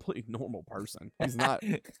 He's a completely normal person. He's not.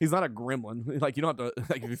 He's not a gremlin. Like, you don't have to.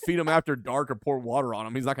 Like, if you feed him after dark or pour water on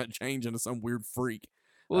him, he's not gonna change into some weird freak.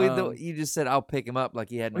 Well, you just said I'll pick him up like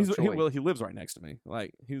he had no He's, choice. he lives right next to me.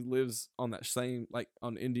 Like, he lives on that same, like,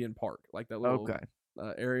 on Indian Park, like that little Okay.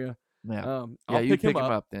 area. Yeah. I'll Yeah, you pick him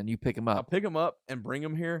up. then. You pick him I'll up. pick him up and bring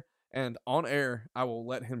him here, and on air, I will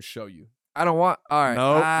let him show you. I don't want. All right.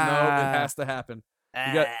 No, it has to happen.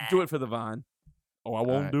 You got do it for the vine. Oh, I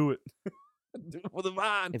won't right. do it. Do it for the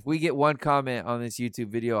vine. If we get one comment on this YouTube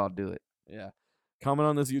video, I'll do it, Yeah, comment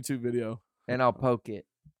on this YouTube video. and I'll poke it,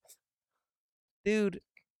 dude.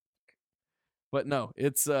 But no,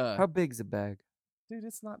 it's How big's a bag? dude,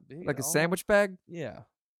 it's not big. Like at a all. sandwich bag? Yeah.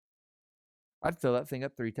 I'd fill that thing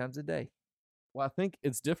up 3 times a day. Well, I think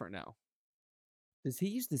it's different now. Does he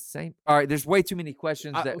use the same? All right, there's way too many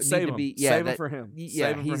questions that need Save to him. be. Yeah, Save him that, for him. yeah,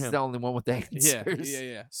 Save him for he's him. the only one with the answers.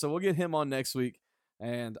 Yeah. So we'll get him on next week,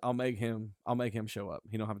 and I'll make him show up.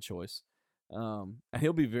 He don't have a choice, and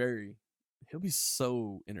he'll be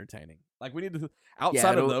so entertaining. Like we need to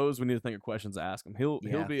outside of those, we need to think of questions to ask him. He'll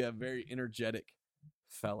be a very energetic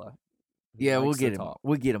fella. Yeah, we'll get him.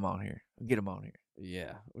 We'll get him on here. We'll get him on here.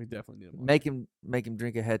 Yeah, we definitely need him. Make him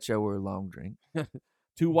drink a head show or a long drink.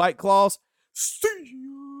 2 White Claws. See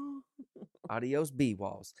ya. Adios,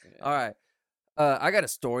 B-Walls. Yeah. All right. I got a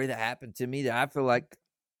story that happened to me that I feel like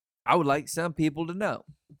I would like some people to know.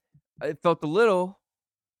 It felt a little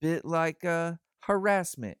bit like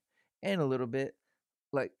harassment and a little bit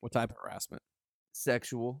like What type of harassment?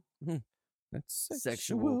 sexual. That's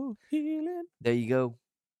Sexual healing. There you go.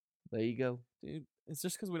 There you go. Dude, it's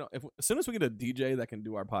just because we don't. As soon as we get a DJ that can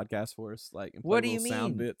do our podcast for us, like and play What do little you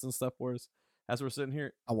sound mean? bits and stuff for us, as we're sitting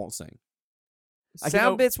here, I won't sing.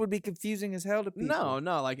 Sound bits would be confusing as hell to people.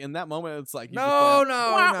 No. Like in that moment, it's like you No.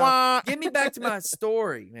 just play, Get me back to my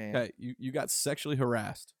story, man. Okay, you got sexually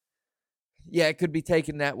harassed. Yeah, it could be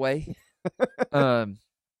taken that way. So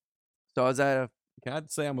I was at a Can I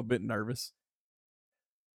say I'm a bit nervous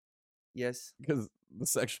yes. because the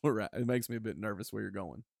sexual it makes me a bit nervous where you're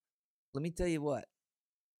going. Let me tell you what.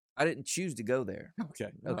 I didn't choose to go there.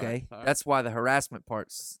 Okay. Okay. All right. That's why the harassment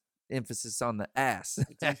part's emphasis on the ass.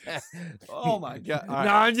 Oh my God. All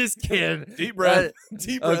No, right. I'm just kidding. Deep breath.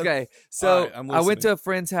 Deep breath. Okay. So right, I'm I went listening. to a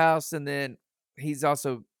friend's house, and then he's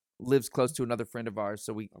also lives close to another friend of ours.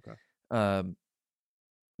 So we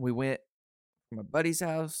went from my buddy's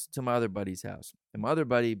house to my other buddy's house. And my other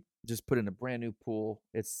buddy just put in a brand new pool.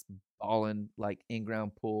 It's balling like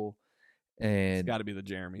in-ground pool. It's And got to be the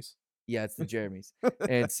Jeremys. yeah, it's the Jeremys.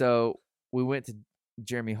 And so we went to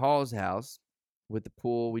Jeremy Hall's house with the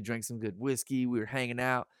pool. We drank some good whiskey. We were hanging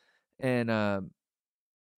out. And I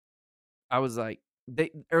was like,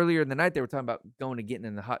 earlier in the night, they were talking about going to getting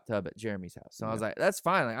in the hot tub at Jeremy's house. So I was like, that's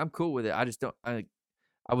fine. Like, I'm cool with it. I just don't, I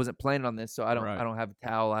wasn't planning on this. So I don't have a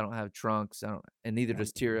towel. I don't have trunks. And neither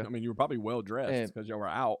does Tira. I mean, you were probably well dressed because y'all were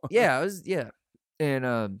out. Yeah,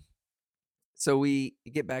 And so we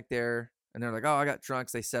get back there, and they're like, "Oh, I got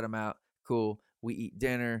trunks." They set them out. Cool. We eat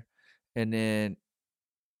dinner, and then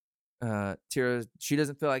Tira, she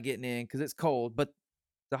doesn't feel like getting in because it's cold, but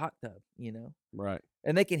the hot tub, Right.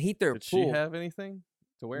 and they can heat their Did pool. she have anything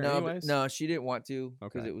to wear no, anyways? no, she didn't want to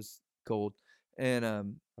because Okay. it was cold. And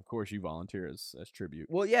Of course, you volunteer as tribute.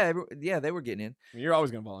 well, yeah, they were getting in. I mean, you're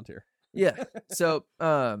always going to volunteer. Yeah. So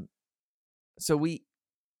so we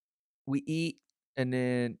eat and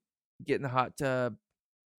then get in the hot tub,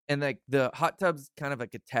 and like the hot tub's kind of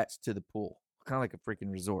like attached to the pool, kind of like a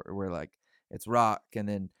freaking resort where like it's rock, and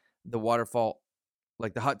then the waterfall,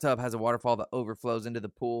 like the hot tub has a waterfall that overflows into the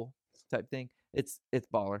pool type thing. It's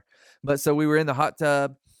baller. But so we were in the hot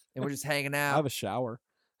tub and we're just hanging I out, have a shower.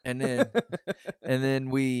 and then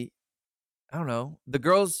we, I don't know, the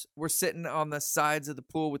girls were sitting on the sides of the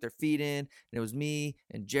pool with their feet in, and it was me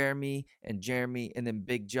and Jeremy, and then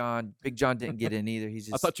Big John. Big John didn't get in either. He's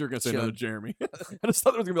just I thought you were going to say another chilling. Jeremy. I just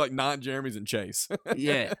thought there was going to be like 9 Jeremys and Chase.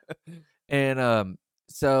 Yeah. And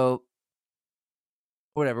so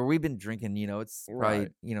whatever, we've been drinking, it's probably, Right.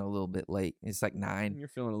 a little bit late. It's like 9. You're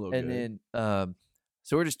feeling a little And good. then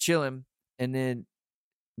so we're just chilling, and then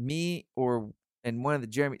and one of the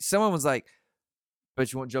Jeremy, someone was like,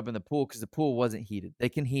 "But you won't jump in the pool because the pool wasn't heated. They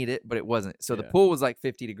can heat it, but it wasn't. So the Yeah. pool was like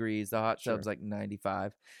 50 degrees. The hot Sure. tub's like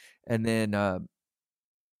 95. And then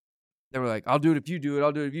they were like, "I'll do it if you do it.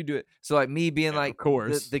 I'll do it if you do it." So like me being Yeah, like of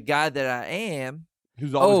course. the guy that I am.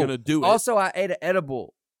 Who's always going to do it. Also, I ate an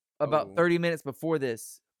edible about Oh. 30 minutes before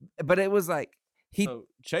this, but it was like So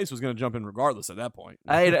Chase was going to jump in regardless at that point.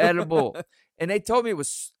 I ate an edible, and they told me it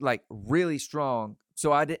was like really strong.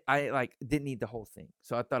 So I didn't eat the whole thing.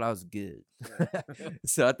 So I thought I was good.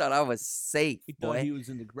 So I thought I was safe. He thought boy. he was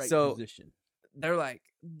in the great So- position. They're like,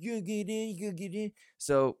 "You get in, you get in."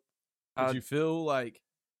 So Did you feel like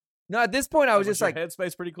no, at this point I was just your like,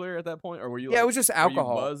 headspace pretty clear at that point, or were you? yeah, it like, was just were you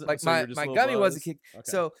alcohol. buzzed? Like So you my were just a my little gummy wasn't buzzed? kicked. Okay.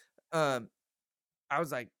 So I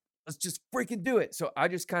was like, let's just freaking do it. So I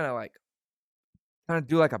just kind of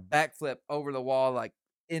do like a backflip over the wall, like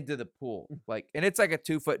into the pool, like, and it's like a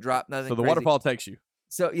 2-foot drop, nothing. So the crazy. waterfall takes you.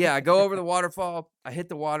 So yeah, I go over the waterfall. I hit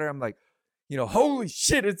the water. I'm like, holy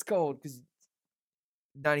shit, it's cold, because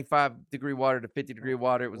 95-degree water to 50-degree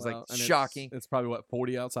water. It was Well, like and shocking. It's probably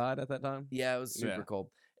 40 outside at that time. Yeah, it was super Yeah. cold.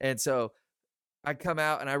 And so I come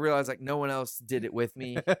out and I realized like no one else did it with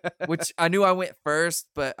me, which I knew I went first,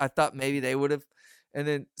 but I thought maybe they would have. And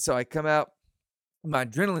then so I come out, my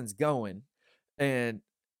adrenaline's going, and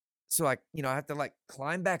so I have to like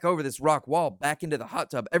climb back over this rock wall back into the hot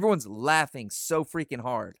tub. Everyone's laughing so freaking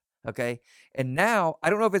hard. Okay. And now I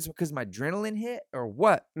don't know if it's because my adrenaline hit or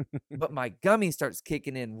what, but my gummy starts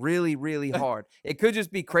kicking in really, really hard. It could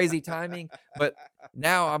just be crazy timing, but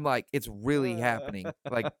now I'm like, it's really happening.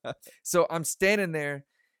 Like, so I'm standing there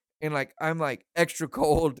and like, I'm like extra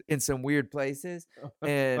cold in some weird places.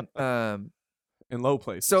 And, In low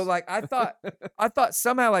places. so like, I thought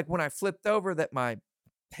somehow like when I flipped over that my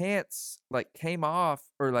pants like came off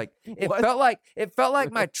or like, What? it felt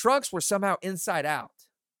like my trunks were somehow inside out.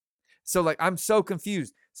 So like I'm so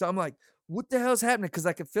confused. So I'm like, what the hell's happening? Because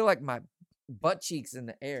I could feel like my butt cheeks in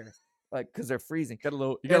the air, like because they're freezing. You got a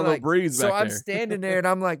And, little like, breeze back so I'm there. standing there and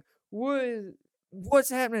I'm like, what's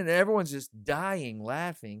happening? And everyone's just dying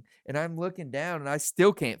laughing. And I'm looking down and I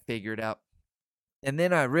still can't figure it out. And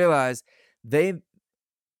then I realized they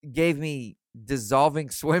gave me dissolving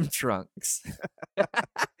swim trunks.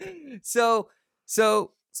 So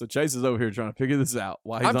So Chase is over here trying to figure this out.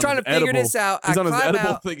 While he's I'm on trying his to figure edible. this out. He's I on his climb edible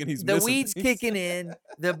out, thinking he's the missing weed's things. kicking in,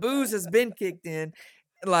 the booze has been kicked in,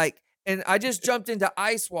 like, and I just jumped into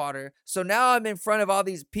ice water. So now I'm in front of all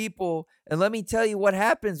these people, and let me tell you what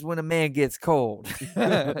happens when a man gets cold.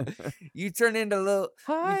 You turn into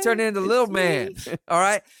little man. All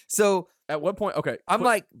right. So At what point? Okay, I'm but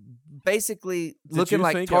like basically did looking you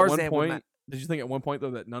like think at one Tarzan. with my- point- Did you think at one point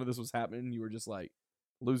though that none of this was happening? You were just like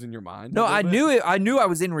losing your mind. No, I knew it. I knew I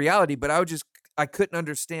was in reality, but I couldn't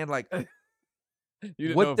understand like You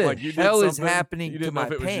didn't what know if, the like, you did hell is something, happening You to didn't know my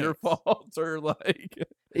if it was your pants. fault or like.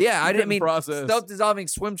 Yeah, I you didn't mean process. self-dissolving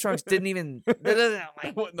swim trunks didn't even.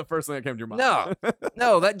 That wasn't the first thing that came to your mind. No,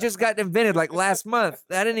 no, that just got invented like last month.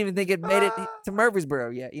 I didn't even think it made it to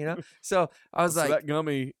Murfreesboro yet, you know? So I was So like, that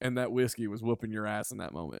gummy and that whiskey was whooping your ass in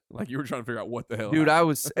that moment. Like you were trying to figure out what the hell. dude,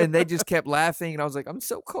 happened. and they just kept laughing, and I was like, I'm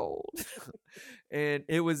so cold. And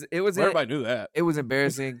it was Well, everybody knew that. it was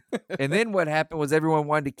embarrassing. And then what happened was everyone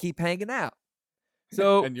wanted to keep hanging out.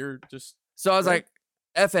 So And you're just I was Right. like,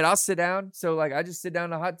 F it, I'll sit down. So like I just sit down in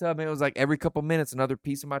the hot tub, and it was like every couple minutes another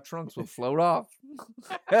piece of my trunks would float off.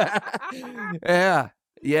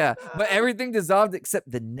 Yeah. But everything dissolved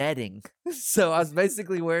except the netting. So I was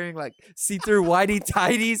basically wearing like see-through whitey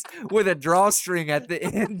tighties with a drawstring at the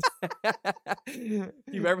end.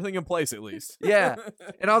 keep everything in place at least. Yeah.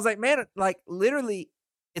 And I was like, man, like literally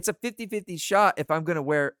it's a 50-50 shot if I'm gonna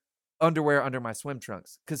wear underwear under my swim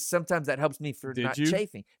trunks. Cause sometimes that helps me for Did not you?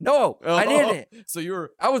 chafing. No, I didn't. So you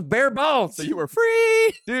were I was bare balls. so you were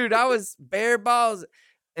free. Dude, I was bare balls.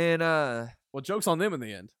 And Well, joke's on them in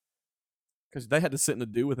the end. Because they had to sit in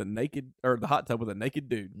the hot tub with a naked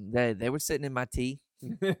dude. they were sitting in my tea.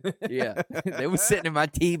 Yeah. They were sitting in my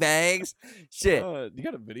tea bags. Shit. You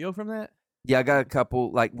got a video from that? Yeah, I got a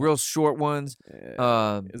couple like real short ones.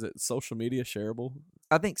 Is it social media shareable?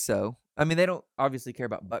 I think so. I mean, they don't obviously care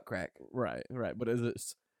about butt crack. Right. But is it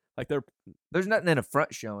like they're There's nothing in the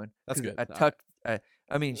front showing. That's 'cause good. I All right. tucked.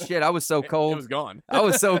 I mean, shit. I was so It cold. was gone. I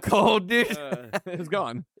was so cold, dude. It was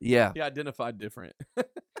gone. Yeah, He identified different.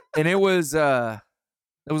 and it was a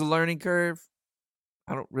learning curve.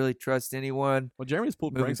 I don't really trust anyone. Well, Jeremy's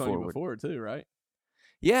pulled Moving pranks on you forward. before too, right?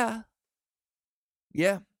 Yeah,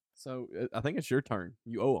 So I think it's your turn.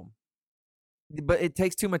 You owe him. but it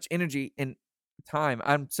takes too much energy and time.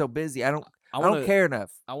 I'm so busy. I don't wanna- care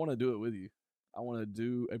enough. I want to do it with you. I want to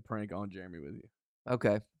do a prank on Jeremy with you,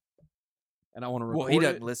 Okay. and I want to record Well, he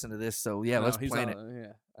doesn't it. listen to this, so yeah, No, let's he's plan not- it.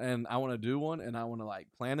 Yeah, and I want to do one, and I want to like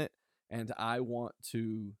plan it, and I want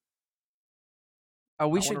to. Oh,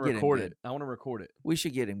 we I should wanna get him record good. it. I want to record it. We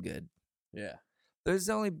should get him good. Yeah. There's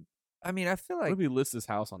only, I mean, I feel What like if he lists his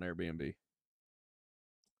house on Airbnb?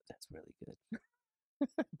 that's really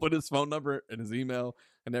good. Put his phone number and his email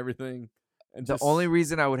and everything. And The just, only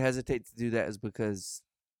reason I would hesitate to do that is because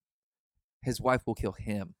his wife will kill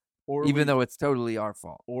him, even though it's totally our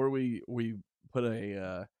fault. or we put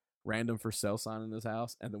a random for sale sign in his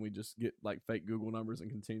house, and then we just get like fake Google numbers and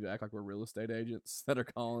continue to act like we're real estate agents that are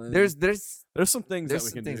calling. There's some things that we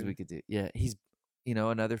some can things do. we could do. Yeah, he's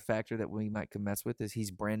another factor that we might could mess with is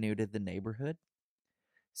he's brand new to the neighborhood,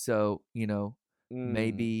 so Mm,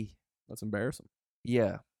 maybe let's embarrass him.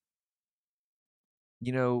 yeah,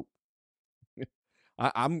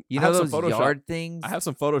 I'm you I know have some those Photoshop. yard things. I have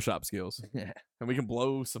some Photoshop skills, and we can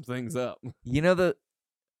blow some things up. You know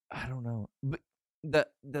I don't know, but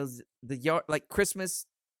the yard like Christmas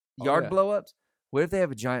Oh, yard yeah. blow ups. What if they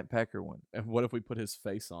have a giant pecker one And what if we put his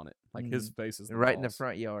face on it? Like his face is the right in the balls.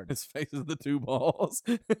 front yard? His face is the two balls.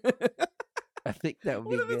 I think that would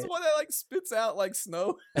What be if it's good, one that like spits out like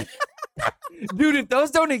snow? dude. If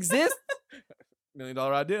those don't exist, $1 million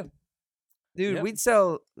idea. Dude, Yep. we'd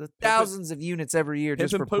sell thousands of units every year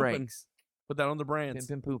just for Pimpin' poopin'. pranks. Put that on the brands.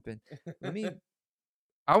 Pimpin' poopin'.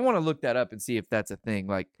 I want to look that up and see if that's a thing.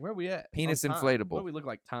 Like, Where are we at? Penis on time? inflatable. What do we look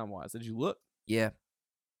like time-wise? Did you look? yeah.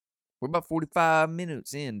 We're about 45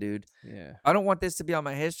 minutes in, dude. Yeah. I don't want this to be on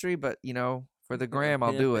my history, but, for the gram,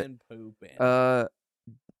 I'll do it. Pimpin',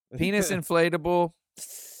 Penis inflatable.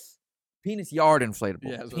 Penis yard inflatable.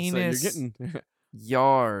 Yeah, I was about to say, Penis you're getting.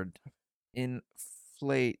 yard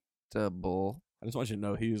inflatable. I just want you to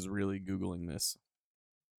know he is really Googling this.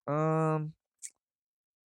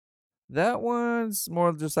 That one's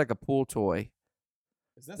more just like a pool toy.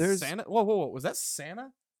 Is that There's- Santa? Whoa! Was that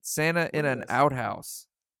Santa? Santa in What an is- outhouse.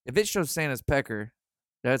 If it shows Santa's pecker,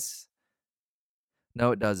 that's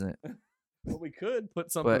no, it doesn't. Well, we could put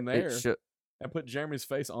But something there it should. and put Jeremy's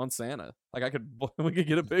face on Santa. Like we could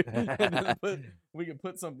get a big. and then we could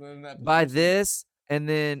put something in that. Buy position. this and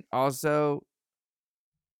then also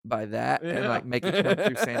buy that and like make it come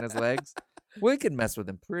through Santa's legs. We could mess with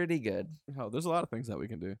him pretty good. Oh, there's a lot of things that we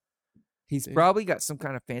can do. He's Yeah. probably got some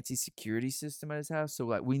kind of fancy security system at his house, so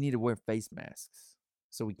like we need to wear face masks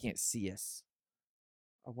so we can't see us.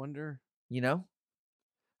 I wonder,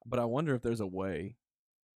 But I wonder if there's a way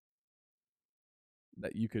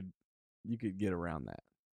that you could get around that.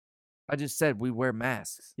 I just said we wear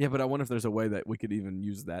masks. Yeah, but I wonder if there's a way that we could even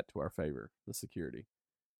use that to our favor, the security.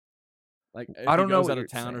 Like, if I don't he know goes what out you're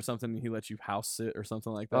of town or saying. something, and he lets you house sit or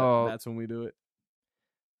something like that. Oh. That's when we do it.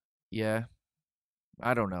 Yeah.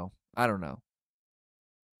 I don't know.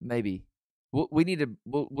 Maybe. We need to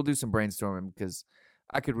we'll do some brainstorming because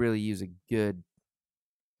I could really use a good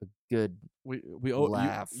We owe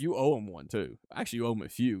Laugh. you owe him one too. Actually, you owe him a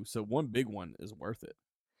few. So one big one is worth it.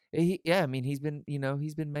 I mean he's been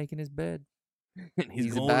making his bed.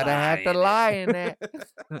 He's gonna about to have lie to in it. lie in that.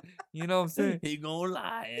 You know what I'm saying? He gonna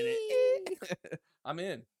lie in it. I'm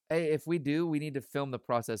in. Hey, if we do, we need to film the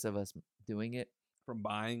process of us doing it. From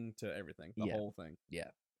buying to everything, the Yeah. whole thing.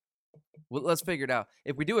 Well, let's figure it out.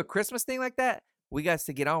 If we do a Christmas thing like that, we got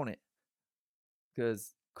to get on it.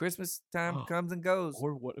 Because Christmas time comes and goes.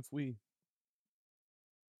 Or what if we?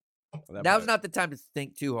 Now's not the time to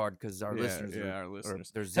think too hard because our Yeah, listeners yeah, are, our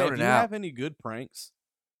listeners. they're Hey, do zoning you out. have any good pranks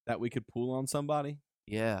that we could pull on somebody?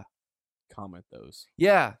 Yeah. Comment those.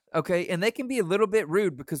 Yeah. Okay. And they can be a little bit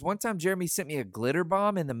rude because one time Jeremy sent me a glitter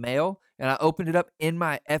bomb in the mail and I opened it up in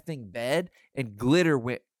my effing bed and glitter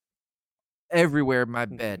went everywhere in my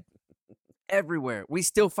bed. Everywhere. We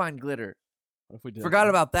still find glitter. What if we did? Forgot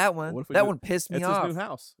about that one. What if we That do- one pissed me It's off. his new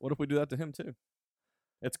house. What if we do that to him too?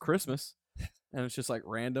 It's Christmas, and it's just like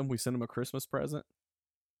random. We send him a Christmas present.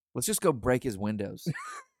 Let's just go break his windows.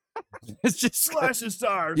 Let's just Slash his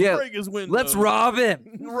tires. Yeah, Break his windows. let's rob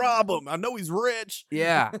him. rob him. I know he's rich.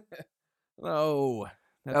 Yeah. No.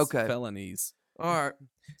 That's Okay. felonies. All right.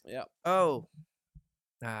 Yep. Oh.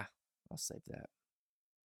 I'll save that.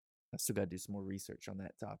 I still got to do some more research on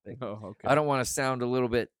that topic. Oh, okay. I don't want to sound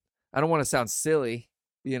silly,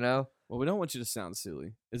 Well, we don't want you to sound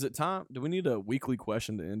silly. Is it time? Do we need a weekly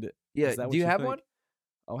question to end it? Yeah. Is that Do what you have think? one?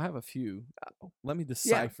 I'll have a few. Let me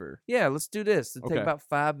decipher. Yeah, let's do this. It'll Okay. take about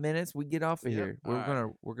 5 minutes. We get off of Yep. here. All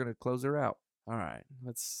right. We're gonna close her out. All right.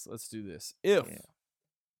 Let's do this. If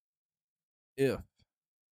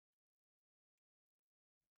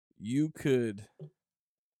you could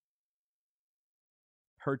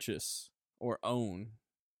purchase or own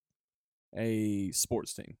a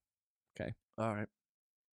sports team, All right.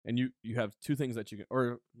 and you have two things that you can,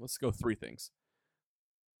 or let's go three things.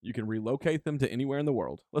 You can relocate them to anywhere in the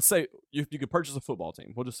world. Let's say you could purchase a football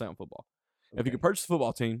team. We'll just say on football. If you Okay. could purchase a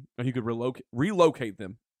football team and you could relocate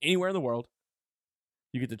them anywhere in the world,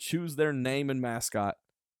 you get to choose their name and mascot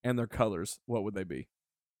and their colors. What would they be?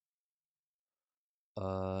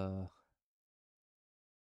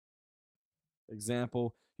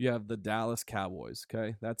 Example, you have the Dallas Cowboys,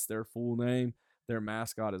 okay? That's their full name. Their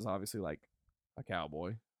mascot is obviously like a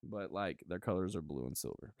cowboy, but like their colors are blue and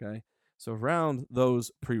silver, okay? So around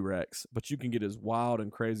those prereqs, but you can get as wild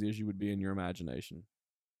and crazy as you would be in your imagination.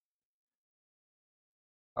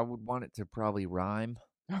 I would want it to probably rhyme.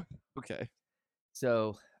 Okay.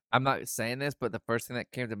 So I'm not saying this, but the first thing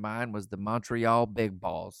that came to mind was the Montreal Big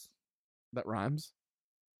Balls. That rhymes.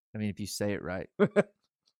 I mean, if you say it right.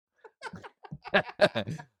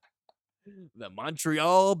 The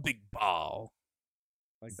Montreal Big Ball.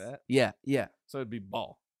 Like that? Yeah. So it'd be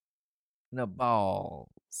ball. No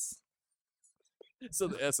balls. So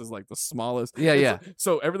the S is like the smallest. Yeah, It's yeah. like-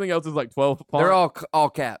 so everything else is like 12 font. They're all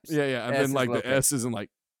caps. Yeah. And S then is like the lowercase. S is in like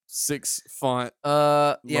 6 font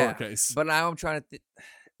Yeah. lowercase. But now I'm trying to. This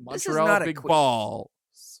is Montreal not a Big quick- Ball.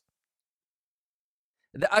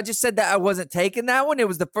 I just said that I wasn't taking that one. It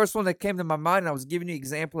was the first one that came to my mind, and I was giving you an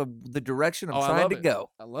example of the direction I'm Oh, I trying love to it. go.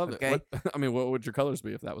 I love Okay. it. I mean, what would your colors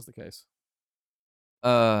be if that was the case?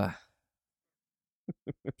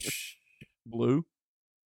 Blue.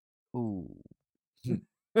 Ooh.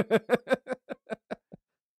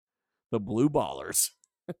 The blue ballers.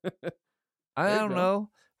 I There you don't go. know.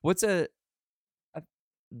 What's I-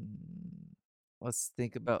 mm, let's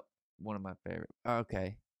think about one of my favorite.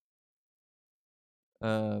 Okay.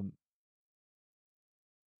 Um,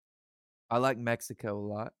 I like Mexico a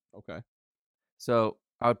lot, Okay. so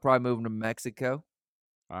I would probably move them to Mexico.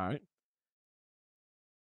 All right.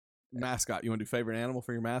 Mascot. You want to do favorite animal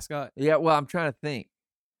for your mascot? Yeah, well, I'm trying to think.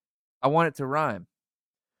 I want it to rhyme.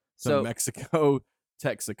 So So, Mexico,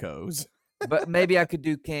 Texacos. but maybe I could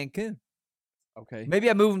do Cancun. Okay. Maybe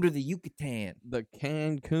I move them to the Yucatan. The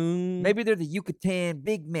Cancun. Maybe they're the Yucatan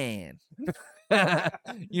big man.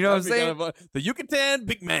 You know what I'm That'd be saying? kinda fun. The Yucatan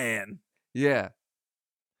big man. Yeah.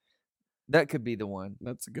 That could be the one.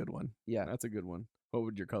 That's a good one. Yeah. That's a good one. What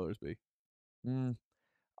would your colors be?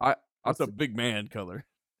 I'll What's a big man color?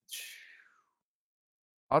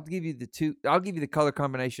 give you the two. I'll give you the color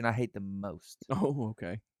combination I hate the most. Oh,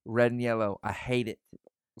 okay. Red and yellow. I hate it.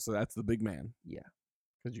 So that's the big man. Yeah.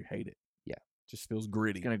 Because you hate it. Yeah. Just feels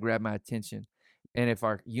gritty. It's gonna grab my attention. And if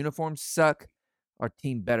our uniforms suck, our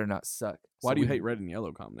team better not suck. Why So do you we- hate red and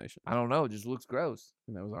yellow combination? I don't know. It just looks gross.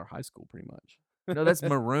 And that was our high school pretty much. No, that's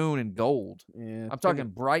maroon and gold. Yeah. I'm talking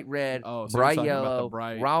bright red, Oh, so you're bright talking about the yellow,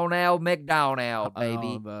 bright- Ronald McDonald,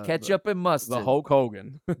 baby. the- Ketchup and mustard. the Hulk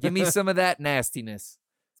Hogan. Give me some of that nastiness.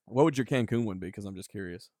 What would your Cancun one be? Because I'm just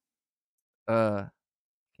curious.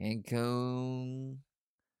 Cancun.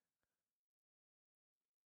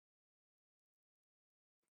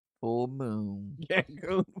 Full moon.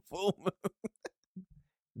 Cancun full moon.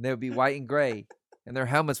 And they would be white and gray. And their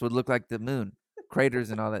helmets would look like the moon.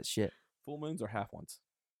 Craters and all that shit. Full moons or half ones?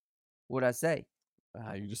 What'd I say?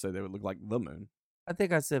 You just said they would look like the moon. I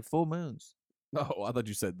think I said full moons. Oh, I thought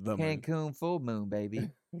you said the moon. Cancun full moon, baby.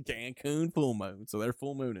 Cancun full moon. So they're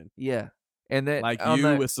full mooning. Yeah. And then Like on you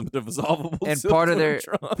the- with some dissolvable and part of silicone their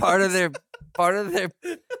trunks. part of their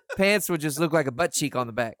pants would just look like a butt cheek on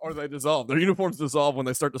the back. Or they dissolve. Their uniforms dissolve when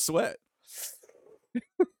they start to sweat.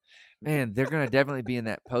 Man, they're gonna definitely be in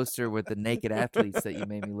that poster with the naked athletes that you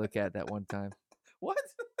made me look at that one time. What?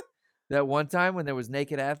 That one time when there was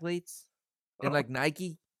naked athletes in like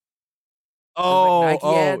Nike. Oh, Nike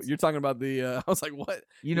ads? you're talking about the I was like, what?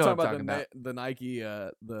 You You're know what I'm talking talking about. the Nike I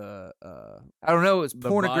don't know. It was the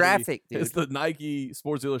pornographic, body, it's dude. the Nike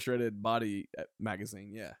Sports Illustrated body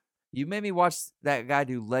magazine. Yeah. You made me watch that guy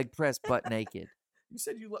do leg press butt naked. You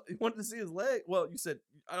said you wanted to see his leg. Well, you said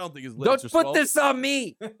I don't think his legs Don't are put swole. this on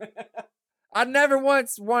me. I never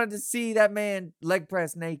once wanted to see that man leg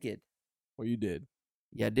press naked. Well, you did.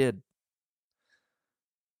 Yeah, I did.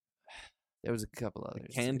 There was a couple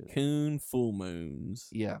others. too. Cancun full moons.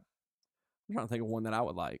 Yeah. I'm trying to think of one that I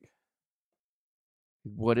would like.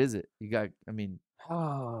 What is it? You got, I mean,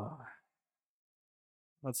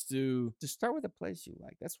 Let's do just start with a place you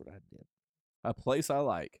like. That's what I did. a place I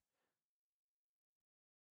like.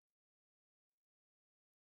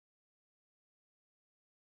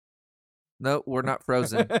 No, we're not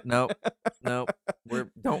frozen. No.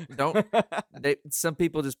 We're don't. Some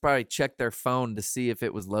people just probably checked their phone to see if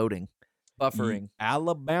it was loading, buffering.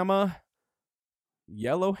 Alabama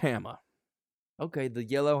Yellow Hammer. Okay, the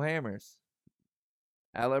Yellow Hammers.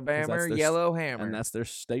 Alabama their Yellow Hammer. And that's their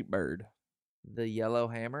state bird. The Yellow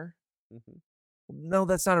Hammer? Mhm. No,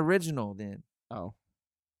 that's not original then. Oh,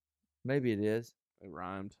 Maybe it is. it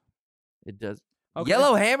rhymed. It does. Okay.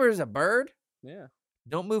 Yellow Hammer is a bird? Yeah.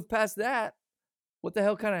 Don't move past that. What the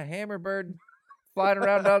hell kind of hammer bird flying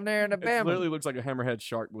around down there in It Alabama? literally looks like a hammerhead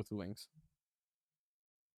shark with wings.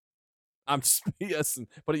 I'm just BSing.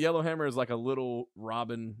 But a yellow hammer is like a little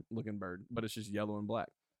robin looking bird, but it's just yellow and black.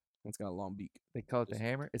 It's got a long beak. They call it the Just-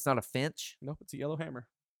 hammer? It's not a finch? Nope, it's a yellow hammer.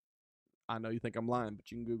 I know you think I'm lying,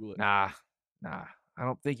 but you can Google it. Nah. I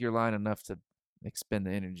don't think you're lying enough to expend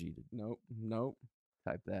the energy to Nope.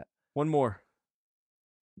 type that. One more.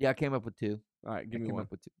 Yeah, I came up with two. All right, give I me came one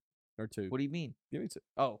up with two. or two. What do you mean? Give me two.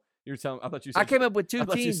 Oh, you're telling. I thought you said. I came up with two I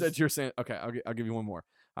thought teams. you said you're saying. Okay, I'll give you one more.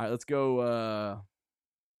 All right, let's go.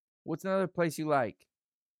 What's another place you like?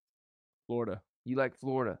 Florida. You like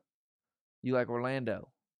Florida. You like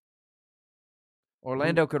Orlando.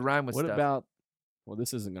 Orlando could rhyme with What stuff. about? Well,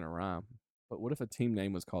 this isn't gonna rhyme. But what if a team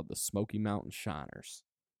name was called the Smoky Mountain Shiners?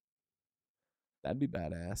 That'd be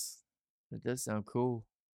badass. It does sound cool.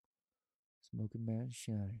 Smoking Mountain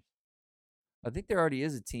Shiners. I think there already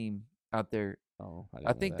is a team out there. Oh,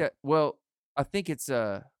 I think that. Well, I think it's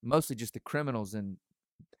mostly just the criminals in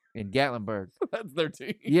in Gatlinburg. That's their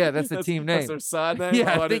team. Yeah, that's the team That's name. their side name.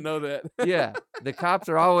 Yeah, Oh, I I didn't think- know that. Yeah, the cops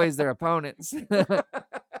are always their opponents.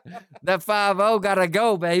 That 5-0 gotta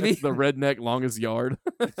go, baby. It's the redneck longest yard.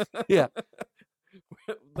 Yeah.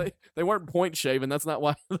 They weren't point shaving. That's not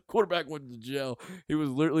why the quarterback went to jail. He was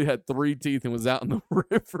literally had 3 teeth and was out in the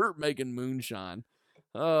river making moonshine.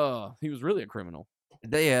 Oh, he was really a criminal.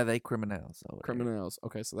 They criminals. Over there. Criminals.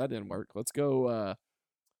 Okay, so that didn't work. Let's go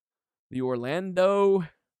the Orlando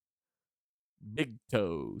Big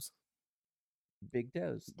Toes. Big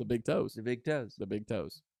toes. The Big Toes. The big toes. The Big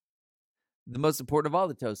Toes. The most important of all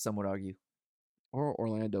the toes, some would argue. Or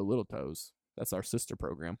Orlando Little Toes. That's our sister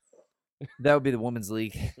program. That would be the women's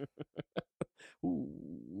league Ooh.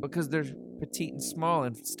 because they're petite and small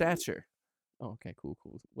in stature. Oh, okay, cool.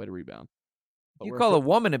 Way to rebound. But You we're call a fi-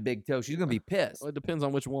 woman a big toe, she's gonna be pissed. Well, it depends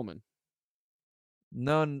on which woman.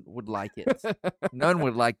 None would like it. None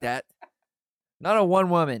would like that. Not a one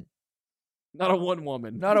woman. Not a one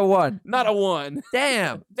woman. Not a one. Not a one.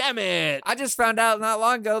 Damn. Damn it. I just found out not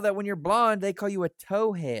long ago that when you're blonde, they call you a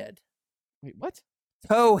towhead. Wait, what?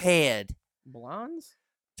 Towhead. Blondes?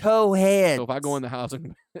 Towhead. So if I go in the house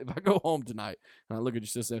and if I go home tonight and I look at your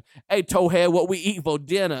sister, hey towhead, what we eat for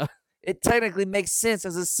dinner? It technically makes sense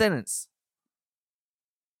as a sentence.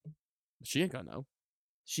 She ain't gonna know.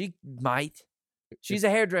 She might. She's a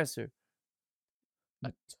hairdresser.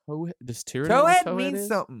 A towhead? Does Tira know what Towhead means is?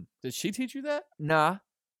 something. Did she teach you that? Nah.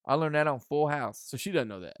 I learned that on Full House. So she doesn't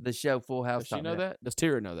know that. The show Full House. Does she taught know me that? Does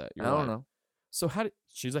Tira know that? I You're don't right. know. So how did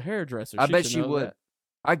she's a hairdresser? I bet should she know would. that.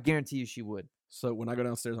 I guarantee you she would. So when I go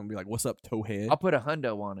downstairs, I'm gonna be like, "What's up, towhead?" I'll put a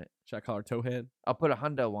hundo on it. Should I call her towhead? I'll put a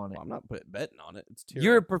hundo on it. Well, I'm not betting on it. It's Tira.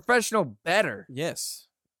 You're a professional bettor. Yes,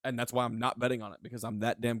 and that's why I'm not betting on it because I'm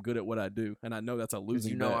that damn good at what I do, and I know that's a 'Cause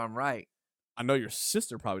losing you know bet. I'm right. I know your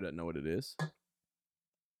sister probably doesn't know what it is.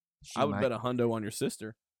 She I would might. bet a hundo on your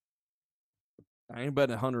sister. I ain't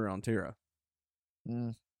betting a hundred on Tira.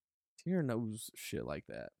 Mm. Tira knows shit like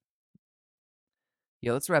that.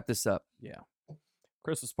 Yeah, let's wrap this up. Yeah.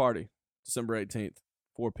 Christmas party, December 18th,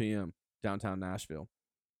 4 p.m., downtown Nashville.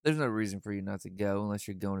 There's no reason for you not to go unless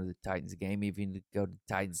you're going to the Titans game. If you need to go to the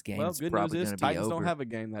Titans game, Well, it's good news probably is going to be Titans over. don't have a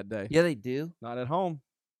game that day. Yeah, they do. Not at home.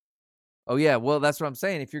 Oh yeah, well that's what I'm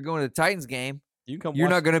saying. If you're going to the Titans game, You can come. you're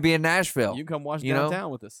watch, not going to be in Nashville. You can come watch you know? downtown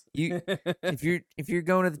with us. You- if you're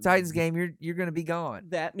going to the Titans game, you're going to be gone.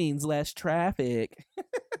 that means less traffic.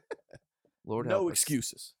 Lord help No us.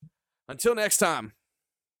 excuses. Until next time,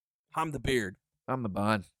 I'm the Beard. I'm the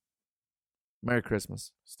Bond. Merry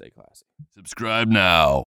Christmas. Stay classy. Subscribe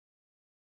now.